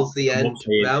towards the more. end. I'm not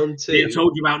saying- Round I 2.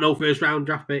 told you about no first round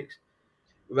draft picks.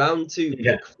 Round 2,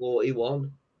 Yeah. pick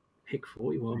 41. Pick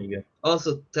 41. There you go.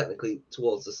 Also, technically,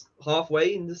 towards the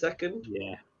halfway in the second.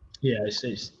 Yeah, Yeah, it's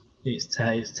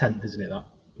 10th, isn't it? That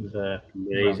with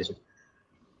amazing.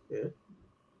 Yeah.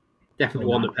 Definitely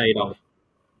one that paid off.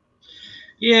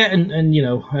 Yeah, and you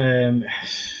know,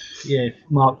 yeah,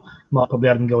 Mark probably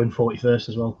had him going 41st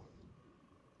as well.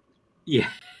 Yeah.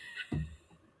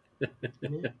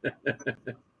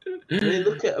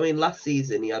 Last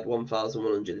season he had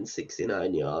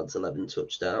 1,169 yards, 11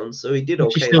 touchdowns, so he did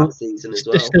Which is okay still- last season as It's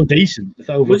well. still decent. With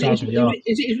over Was 1,000 yards.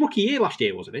 it his rookie year last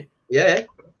year, wasn't it? Yeah.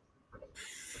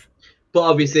 But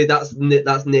obviously that's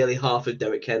nearly half of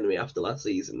Derrick Henry after last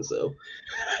season, so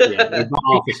Yeah, he's not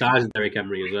half the size of Derrick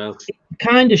Henry as well.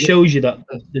 Kind of shows you that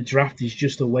the draft is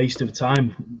just a waste of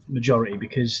time, majority,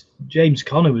 because James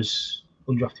Conner was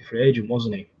undrafted free agent,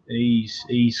 wasn't he?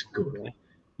 He's good.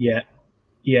 Yeah.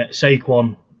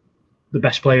 Saquon, the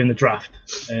best player in the draft.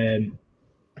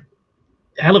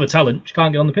 Hell of a talent. Just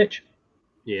can't get on the pitch.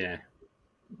 Yeah.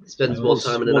 spends more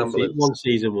time in an ambulance. One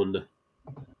season wonder.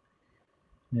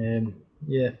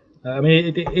 Yeah. I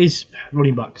mean, it is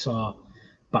running backs are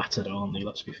battered, aren't they?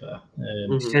 Let's be fair.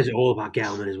 It says it all about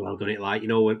Gelman as well, doesn't it? Like, you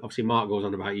know, obviously Mark goes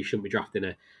on about you shouldn't be drafting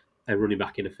a running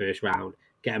back in the first round.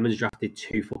 Getman's drafted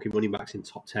 2 fucking running backs in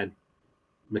top 10.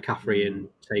 McCaffrey and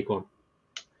Saquon.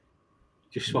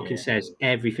 Just fucking says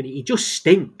everything. He just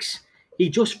stinks. He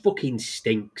just fucking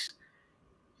stinks.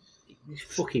 He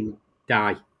fucking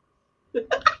die.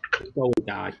 Go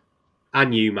die.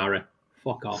 And you, Mara.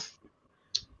 Fuck off.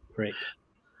 Prick.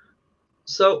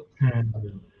 So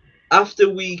after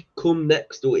we come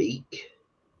next week,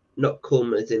 not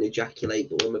come as in ejaculate,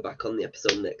 but when we're back on the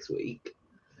episode next week,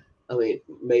 I mean,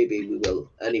 maybe we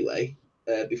will anyway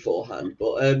beforehand,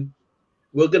 but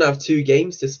we're going to have 2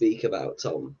 games to speak about,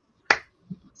 Tom.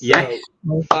 Yes.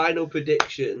 So, final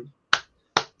prediction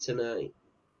tonight.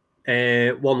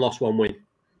 1 loss, 1 win.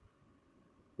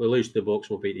 We'll lose to the Bucks.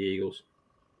 We'll beat the Eagles.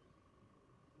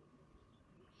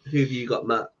 Who have you got,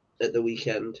 Matt, at the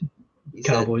weekend? You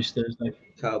Cowboys Thursday.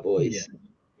 Cowboys.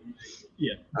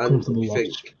 Yeah. And Comfortable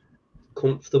loss.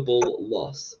 Comfortable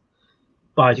loss.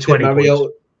 By 20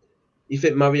 points. You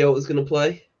think Mariota's going to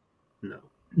play? No.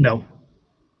 No.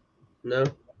 No?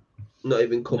 Not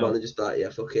even come No. on and just be like, yeah,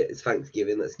 fuck it. It's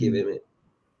Thanksgiving. Let's give him it.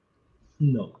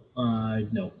 No.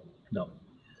 No. No.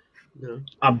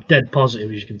 I'm dead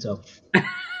positive, as you can tell.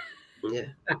 Yeah.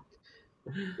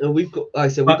 And we've got, like I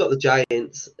said, we've got the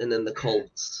Giants and then the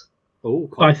Colts. Oh,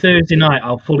 By Thursday night,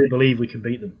 I'll fully believe we can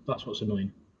beat them. That's what's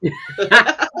annoying.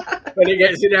 when it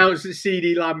gets announced that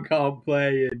CD Lamb can't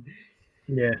play,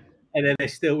 and then they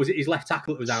still was it his left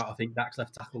tackle that was out. I think Dak's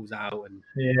left tackle was out, and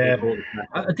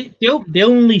the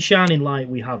only shining light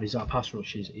we have is our pass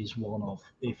rush is one of,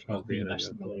 if not the best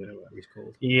in the league.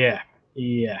 Yeah.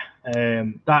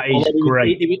 That is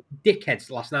great. It was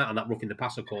dickheads last night on that roughing the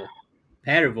passer call.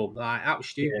 Pair of them, like that was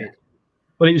stupid. Yeah.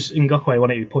 But it was Ngakoue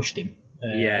when he pushed him.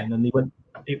 And then they went.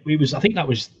 It was. I think that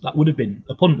would have been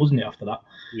a punt, wasn't it? After that.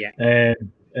 Yeah.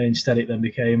 Instead, it then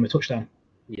became a touchdown.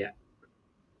 Yeah.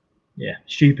 Yeah,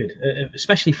 stupid,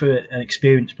 especially for an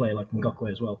experienced player like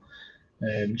Ngakoue as well.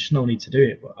 Just no need to do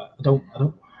it. But I don't.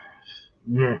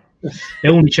 The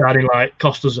only shining light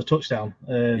cost us a touchdown.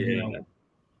 You know,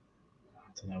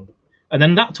 I don't know. And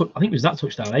then I think it was that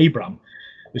touchdown. Abraham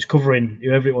was covering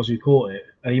whoever it was who caught it,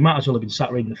 and he might as well have been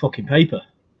sat reading the fucking paper.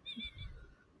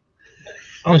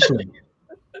 Honestly,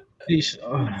 it's.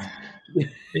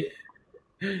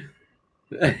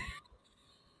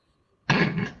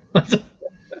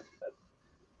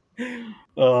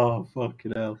 Oh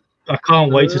fucking hell! I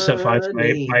can't wait to set fire to my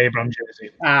Abraham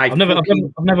jersey. I've never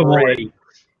worn it.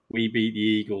 We beat the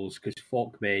Eagles because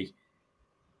fuck me,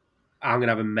 I'm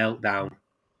gonna have a meltdown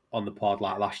on the pod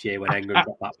like last year when Engram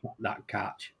got that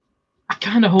catch. I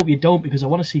kind of hope you don't, because I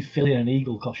want to see Philly in an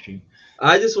Eagle costume.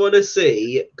 I just want to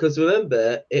see, because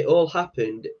remember, it all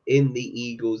happened in the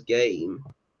Eagles game.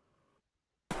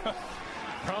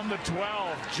 From the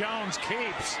 12, Jones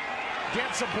keeps,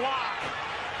 gets a block,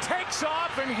 takes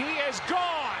off, and he is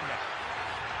gone.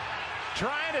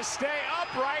 Trying to stay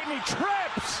upright, and he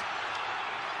trips.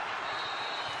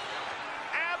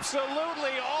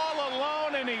 Absolutely all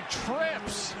alone, and he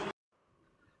trips.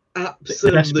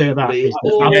 Absolutely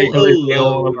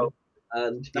all alone.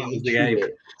 And that was the game.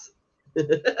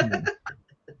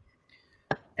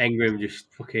 Engram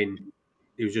just fucking,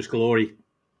 it was just glory.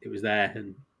 It was there,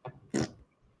 and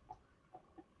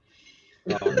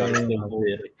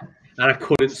and I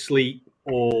couldn't sleep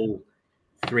all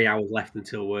 3 hours left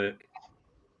until work.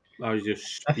 I was just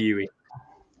spewing.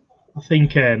 I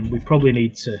think we probably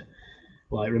need to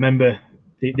remember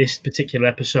this particular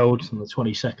episode on the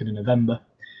 22nd of November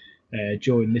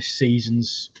during this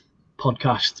season's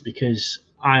podcast, because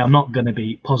I am not going to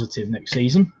be positive next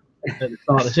season at the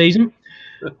start of the season.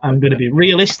 I'm going to be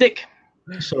realistic.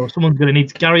 So someone's going to need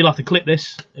to, Gary will have to clip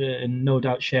this and no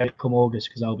doubt share it come August,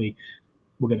 because we're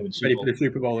going to win ready for the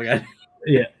Super Bowl again.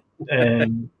 Yeah.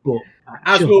 But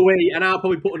as will we, and I'll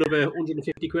probably put another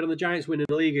 150 quid on the Giants winning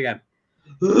the league again.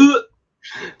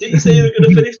 Did you say you were going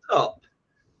to finish top?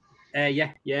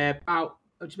 Yeah. About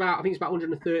I think it's about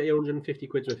 130 or 150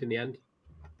 quid's worth in the end.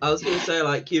 I was going to say,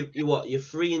 like, you're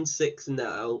 3-6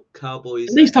 now. Cowboys.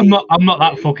 At least I'm not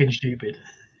that fucking stupid.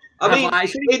 I mean,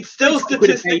 it's still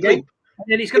statistically. And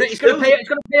then it's going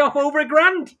to pay off over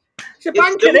 $1,000. It's a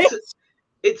bank in it.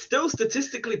 It's still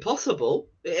statistically possible.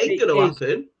 It ain't going to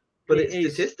happen, but it's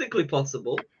statistically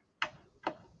possible.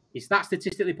 Is that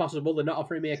statistically possible? They're not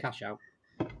offering me a cash out.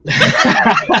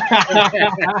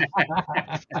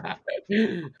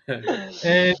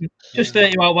 Just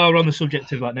while we're on the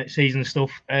subject of next season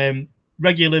stuff,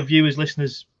 regular viewers,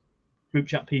 listeners, group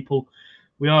chat people,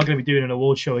 we are going to be doing an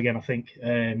award show again, I think,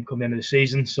 come the end of the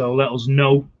season. So let us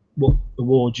know what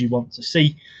awards you want to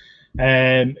see.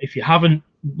 If you haven't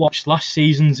watched last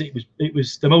season's, it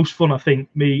was the most fun I think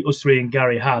us three and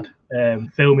Gary had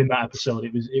filming that episode.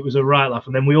 It was a right laugh,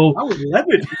 and then we all. I was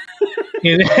levered.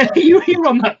 You were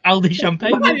on that Aldi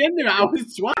champagne. By the end of it, I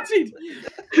was swatted.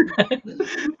 But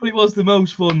it was the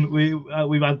most fun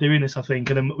we've had doing this, I think,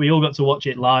 and then we all got to watch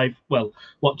it live. Well,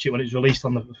 watch it when it was released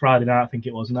on the Friday night, I think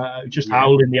it was, and I just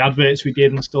howling the adverts we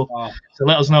did and stuff. Oh. So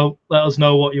let us know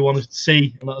what you want us to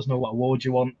see, and let us know what awards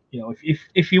you want. You know,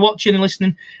 if you're watching and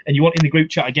listening and you want in the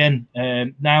group chat again,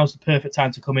 now's the perfect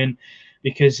time to come in,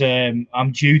 because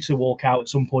I'm due to walk out at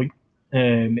some point.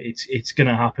 It's going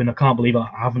to happen. I can't believe I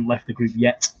haven't left the group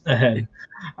yet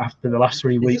after the last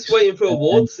 3 weeks. Just waiting for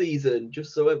award season,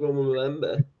 just so everyone will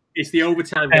remember. It's the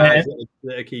overtime guys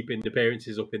that are keeping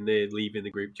appearances up in the leaving the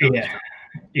group chat.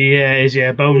 Yeah, it is.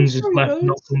 Yeah, Bones has left,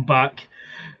 not come back.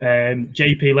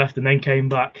 JP left and then came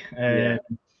back.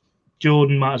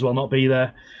 Jordan might as well not be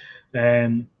there.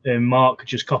 Mark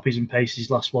just copies and pastes his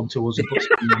last one to us and puts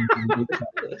it in the group chat.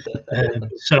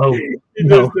 So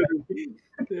no.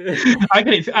 I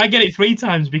get it 3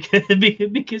 times because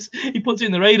he puts it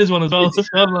in the Raiders one as well. So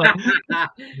I'm like,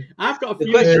 I've got a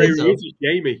few. Is this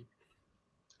Jamie?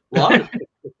 What?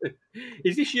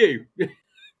 Is this you?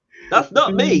 That's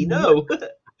not me. No.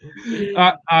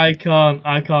 I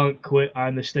can't quit.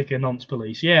 I'm the sticker nonce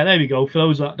police. Yeah, there we go. For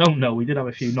those that don't know, we did have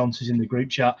a few nonces in the group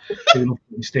chat who loved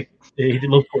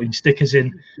putting stickers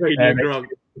in.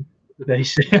 They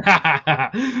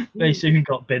soon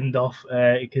got binned off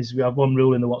because we have one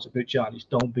rule in the WhatsApp group chat, and it's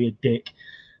don't be a dick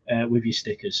with your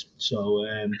stickers. So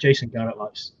Jason Garrett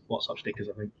likes WhatsApp stickers,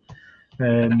 I think.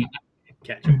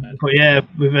 But yeah,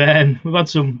 we've had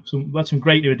some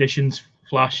great new additions.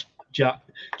 Flash, Jack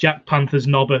Panthers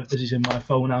Knobber, as he's in my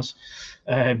phone as.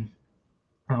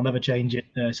 I'll never change it.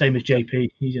 Same as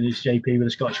JP. He's in his JP with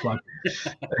a Scottish flag.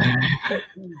 I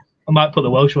might put the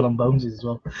Welsh one on Bones's as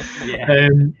well. Yeah.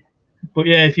 But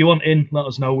yeah, if you want in, let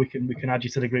us know. We can add you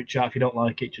to the group chat. If you don't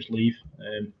like it, just leave.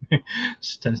 It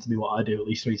tends to be what I do at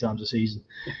least 3 times a season.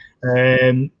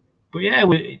 But yeah,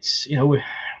 we're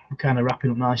kind of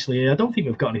wrapping up nicely here. I don't think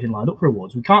we've got anything lined up for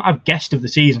awards. We can't have guest of the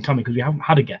season, can we? Because we haven't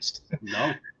had a guest.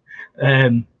 No.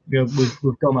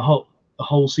 We've gone a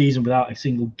whole season without a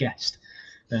single guest,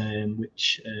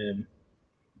 which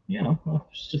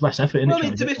it's just less effort. Well, I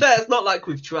mean, to be fair, it's not like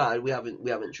we've tried. We haven't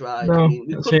tried. No, I mean,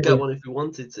 we could get one if we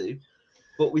wanted to,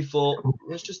 but we thought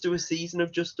let's just do a season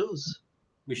of just us.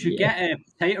 We should get a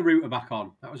potato router back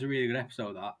on. That was a really good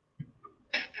episode. That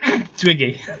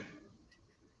Twiggy.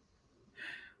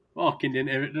 Fucking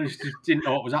didn't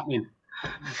know what was happening.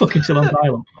 Fucking still on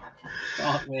silent.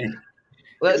 Fuck me.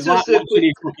 Let's just do watching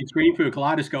his fucking screen through a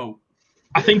kaleidoscope.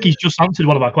 I think he's just answered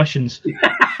one of our questions.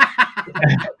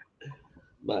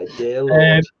 My dear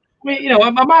Lord.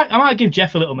 I might give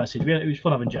Jeff a little message. It was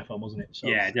fun having Jeff on, wasn't it? So,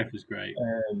 yeah, Jeff was great.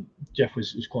 Jeff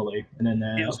was quality, and then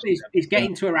it's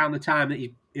getting to around the time that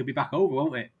he'll be back over,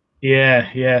 won't it?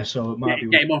 Yeah. So it might be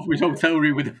get him off from his hotel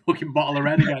room with a fucking bottle of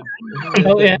red again.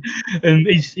 Oh yeah, and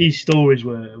his stories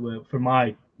were from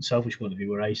my selfish point of view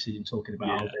were aces in talking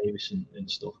about Al Davis and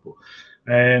stuff. But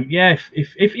if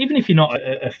even if you're not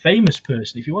a famous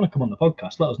person, if you want to come on the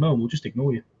podcast, let us know. We'll just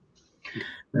ignore you.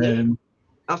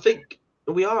 I think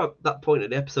we are at that point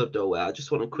of the episode though where I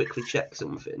just want to quickly check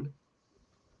something.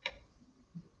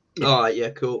 All right, yeah,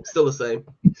 cool. Still the same.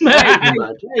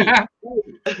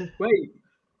 Wait.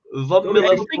 Von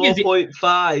Miller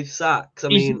 4.5 sacks. I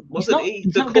mean, wasn't he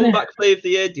the comeback player of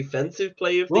the year, defensive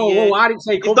player of the year? Whoa, I didn't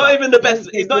say he's not even the best.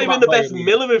 He's not even the best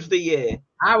Miller of the year.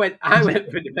 I went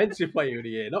for defensive player of the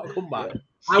year, not comeback.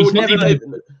 I would never make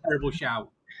a terrible shout.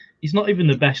 He's not even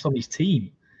the best on his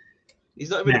team. He's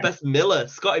not even the best Miller.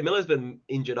 Scotty Miller's been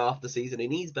injured half the season,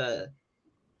 and he's better.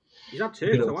 He's had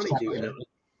turf to Annie.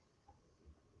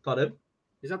 Pardon?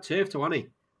 He's had turf to Annie.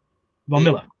 Von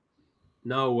Miller.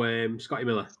 No, Scotty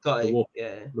Miller. Scotty,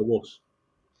 the the wuss.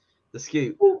 The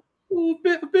scoot. Oh,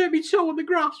 bit me toe on the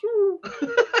grass.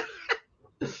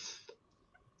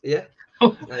 Yeah.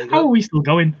 Oh, how are we still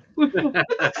going?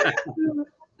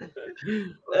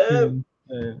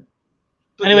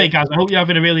 Anyway, guys, I hope you're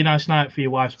having a really nice night for your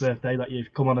wife's birthday. That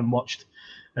you've come on and watched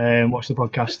the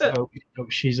podcast. I hope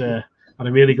she's had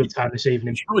a really good time this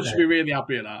evening. She should be really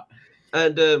happy at that.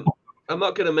 And I'm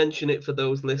not going to mention it for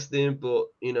those listening, but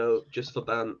just for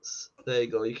Bants, there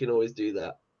you go. You can always do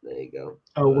that. There you go.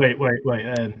 Oh wait.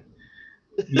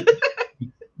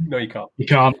 No, you can't. You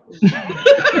can't.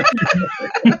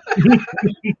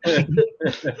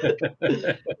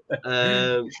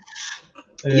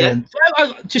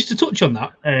 Just to touch on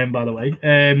that, by the way,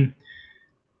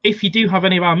 if you do have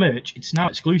any of our merch, it's now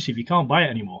exclusive. You can't buy it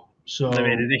anymore. So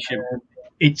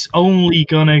it's only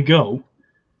gonna go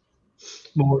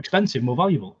more expensive, more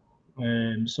valuable.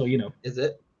 So is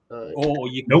it? Or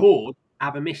you could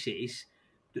have a missus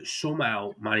that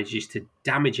somehow manages to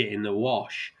damage it in the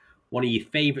wash. One of your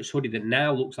favourites hoodie that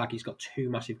now looks like it's got 2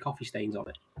 massive coffee stains on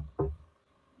it.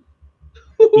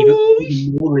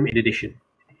 Even more limited edition.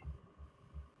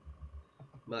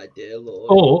 My dear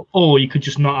Lord. Or you could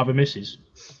just not have a missus.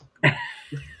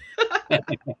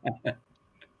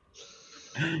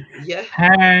 Yeah.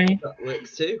 Hey. That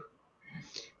works too.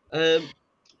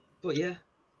 But yeah.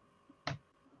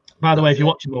 By the way, if you're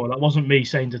watching, Laura, that wasn't me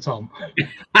saying to Tom.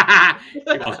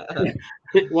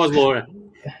 It was Laura.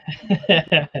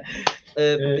 Who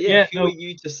are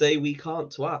you to say we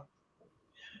can't twat?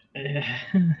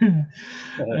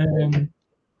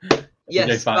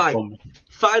 Yes, right.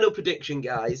 Final prediction,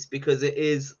 guys, because it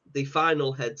is the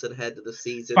final head-to-head of the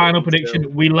season. Final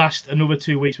prediction: we last another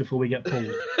 2 weeks before we get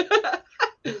pulled.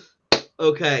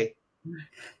 Okay,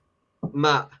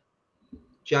 Matt,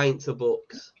 Giants or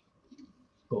Bucks?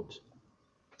 Bucks.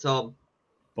 Tom?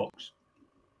 Bucks.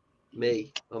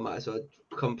 Me? I might as well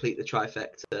complete the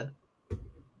trifecta.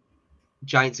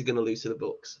 Giants are going to lose to the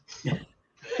Bucks.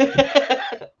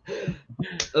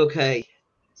 Okay,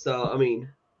 so I mean,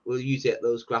 we'll use it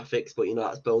those graphics, but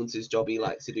that's Bones' job. He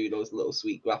likes to do those little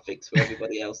sweet graphics for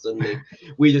everybody else, doesn't he?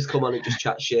 We just come on and just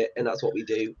chat shit, and that's what we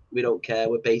do. We don't care.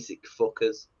 We're basic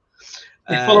fuckers.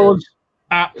 Follow us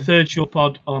at Third Short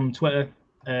Pod on Twitter,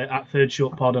 at Third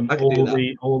Short Pod, and all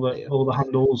the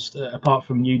handles apart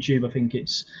from YouTube. I think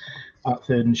it's at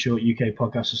Third and Short UK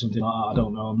Podcast or something like that. I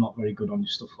don't know. I'm not very good on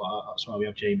stuff like that. That's why we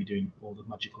have Jamie doing all the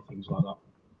magical things like that.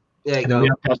 There you go. We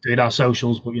have doing our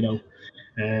socials, but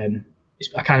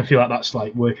I kind of feel like that's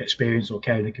like work experience or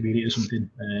care in the community or something.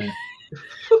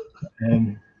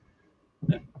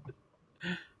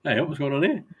 Hey, what's going on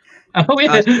here? Oh,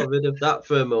 yeah. I got rid of that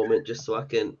for a moment just so I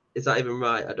can. Is that even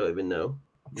right? I don't even know.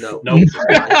 No. I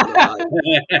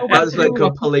just went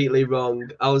completely wrong.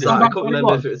 I was like, I couldn't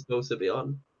remember if it was supposed to be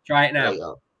on. Try it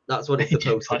now. That's what it's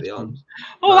supposed to be on.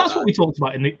 Oh, that's what we talked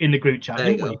about in the group chat,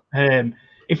 didn't we?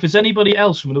 If there's anybody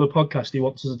else from another podcast who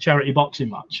wants a charity boxing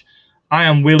match, I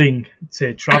am willing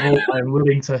to travel. I'm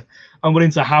willing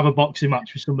to have a boxing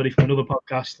match with somebody from another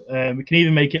podcast. We can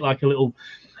even make it like a little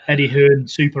Eddie Hearn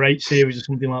Super 8 series or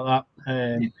something like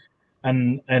that.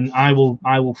 And I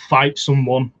will fight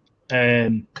someone.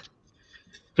 He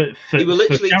will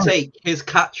literally take his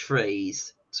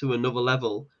catchphrase to another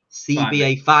level.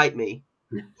 CBA fight me.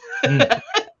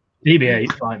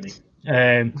 CBA fight me.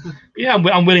 Yeah,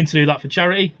 I'm willing to do that for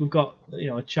charity. We've got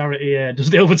a charity does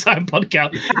the Overtime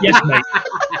podcast. Yes, mate.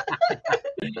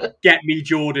 Get me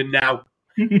Jordan now.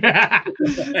 The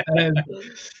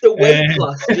weight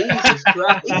class, Jesus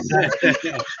Christ.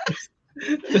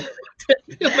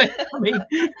 I mean,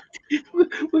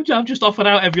 I've just offered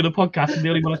out every other podcast, and the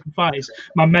only one I can fight is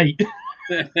my mate.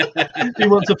 He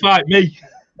wants to fight me.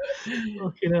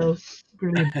 Fucking hell.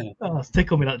 Brilliant. Oh,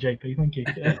 tickle me that, JP. Thank you.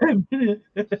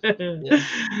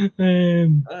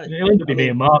 It'll end up being me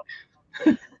and Mark.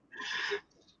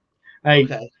 Hey,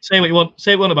 say what you want.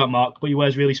 Say what about Mark, but he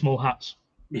wears really small hats.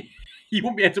 You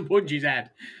won't be able to punch his head.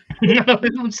 No, I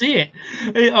don't see it.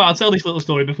 I'll tell this little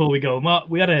story before we go. Mark,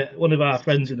 we had one of our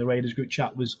friends in the Raiders group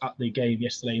chat was at the game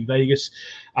yesterday in Vegas,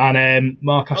 and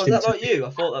Mark asked him. Was that not you? I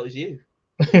thought that was you.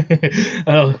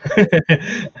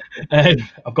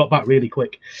 I've got back really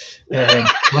quick. I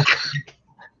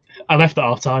left at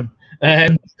half time.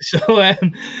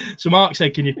 So Mark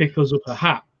said, "Can you pick us up a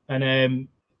hat?" And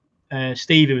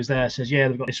Steve, who was there, says, "Yeah,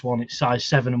 they've got this one. It's size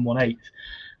 7 1/8."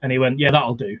 And he went, "Yeah,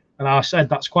 that'll do." And I said,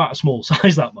 "That's quite a small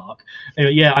size, that, Mark." And he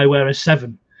went, "Yeah, I wear a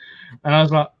 7." And I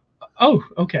was like, "Oh,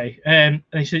 okay." And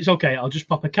he said, "It's okay. I'll just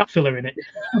pop a cat filler in it."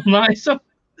 I'm like, So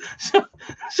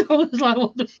I was like,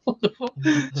 what the fuck?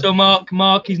 So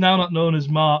Mark, he's now not known as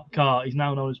Mark Carr. He's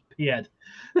now known as P-Head.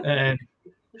 The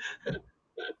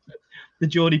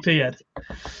Geordie P-Head.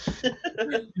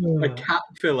 A cat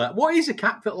filler. What is a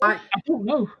cat filler like? I don't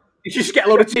know. You just get a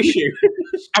lot of tissue.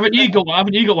 Haven't you got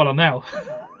one on now?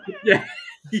 Yeah.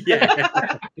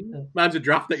 Man's a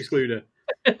draft excluder.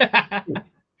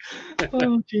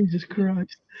 Oh, Jesus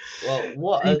Christ. Well,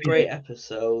 what a great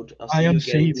episode. I'll see you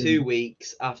again in 2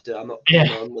 weeks after I'm not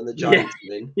coming on when the Giants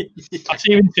win. I'll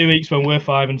see you in 2 weeks when we're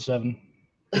 5 and 7.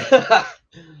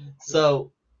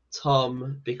 So,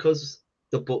 Tom, because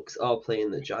the Bucks are playing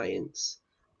the Giants,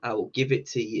 I will give it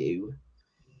to you.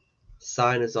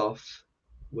 Sign us off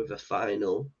with a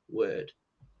final word.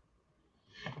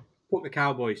 Put the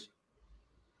Cowboys.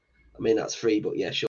 I mean, that's free, but yeah, sure.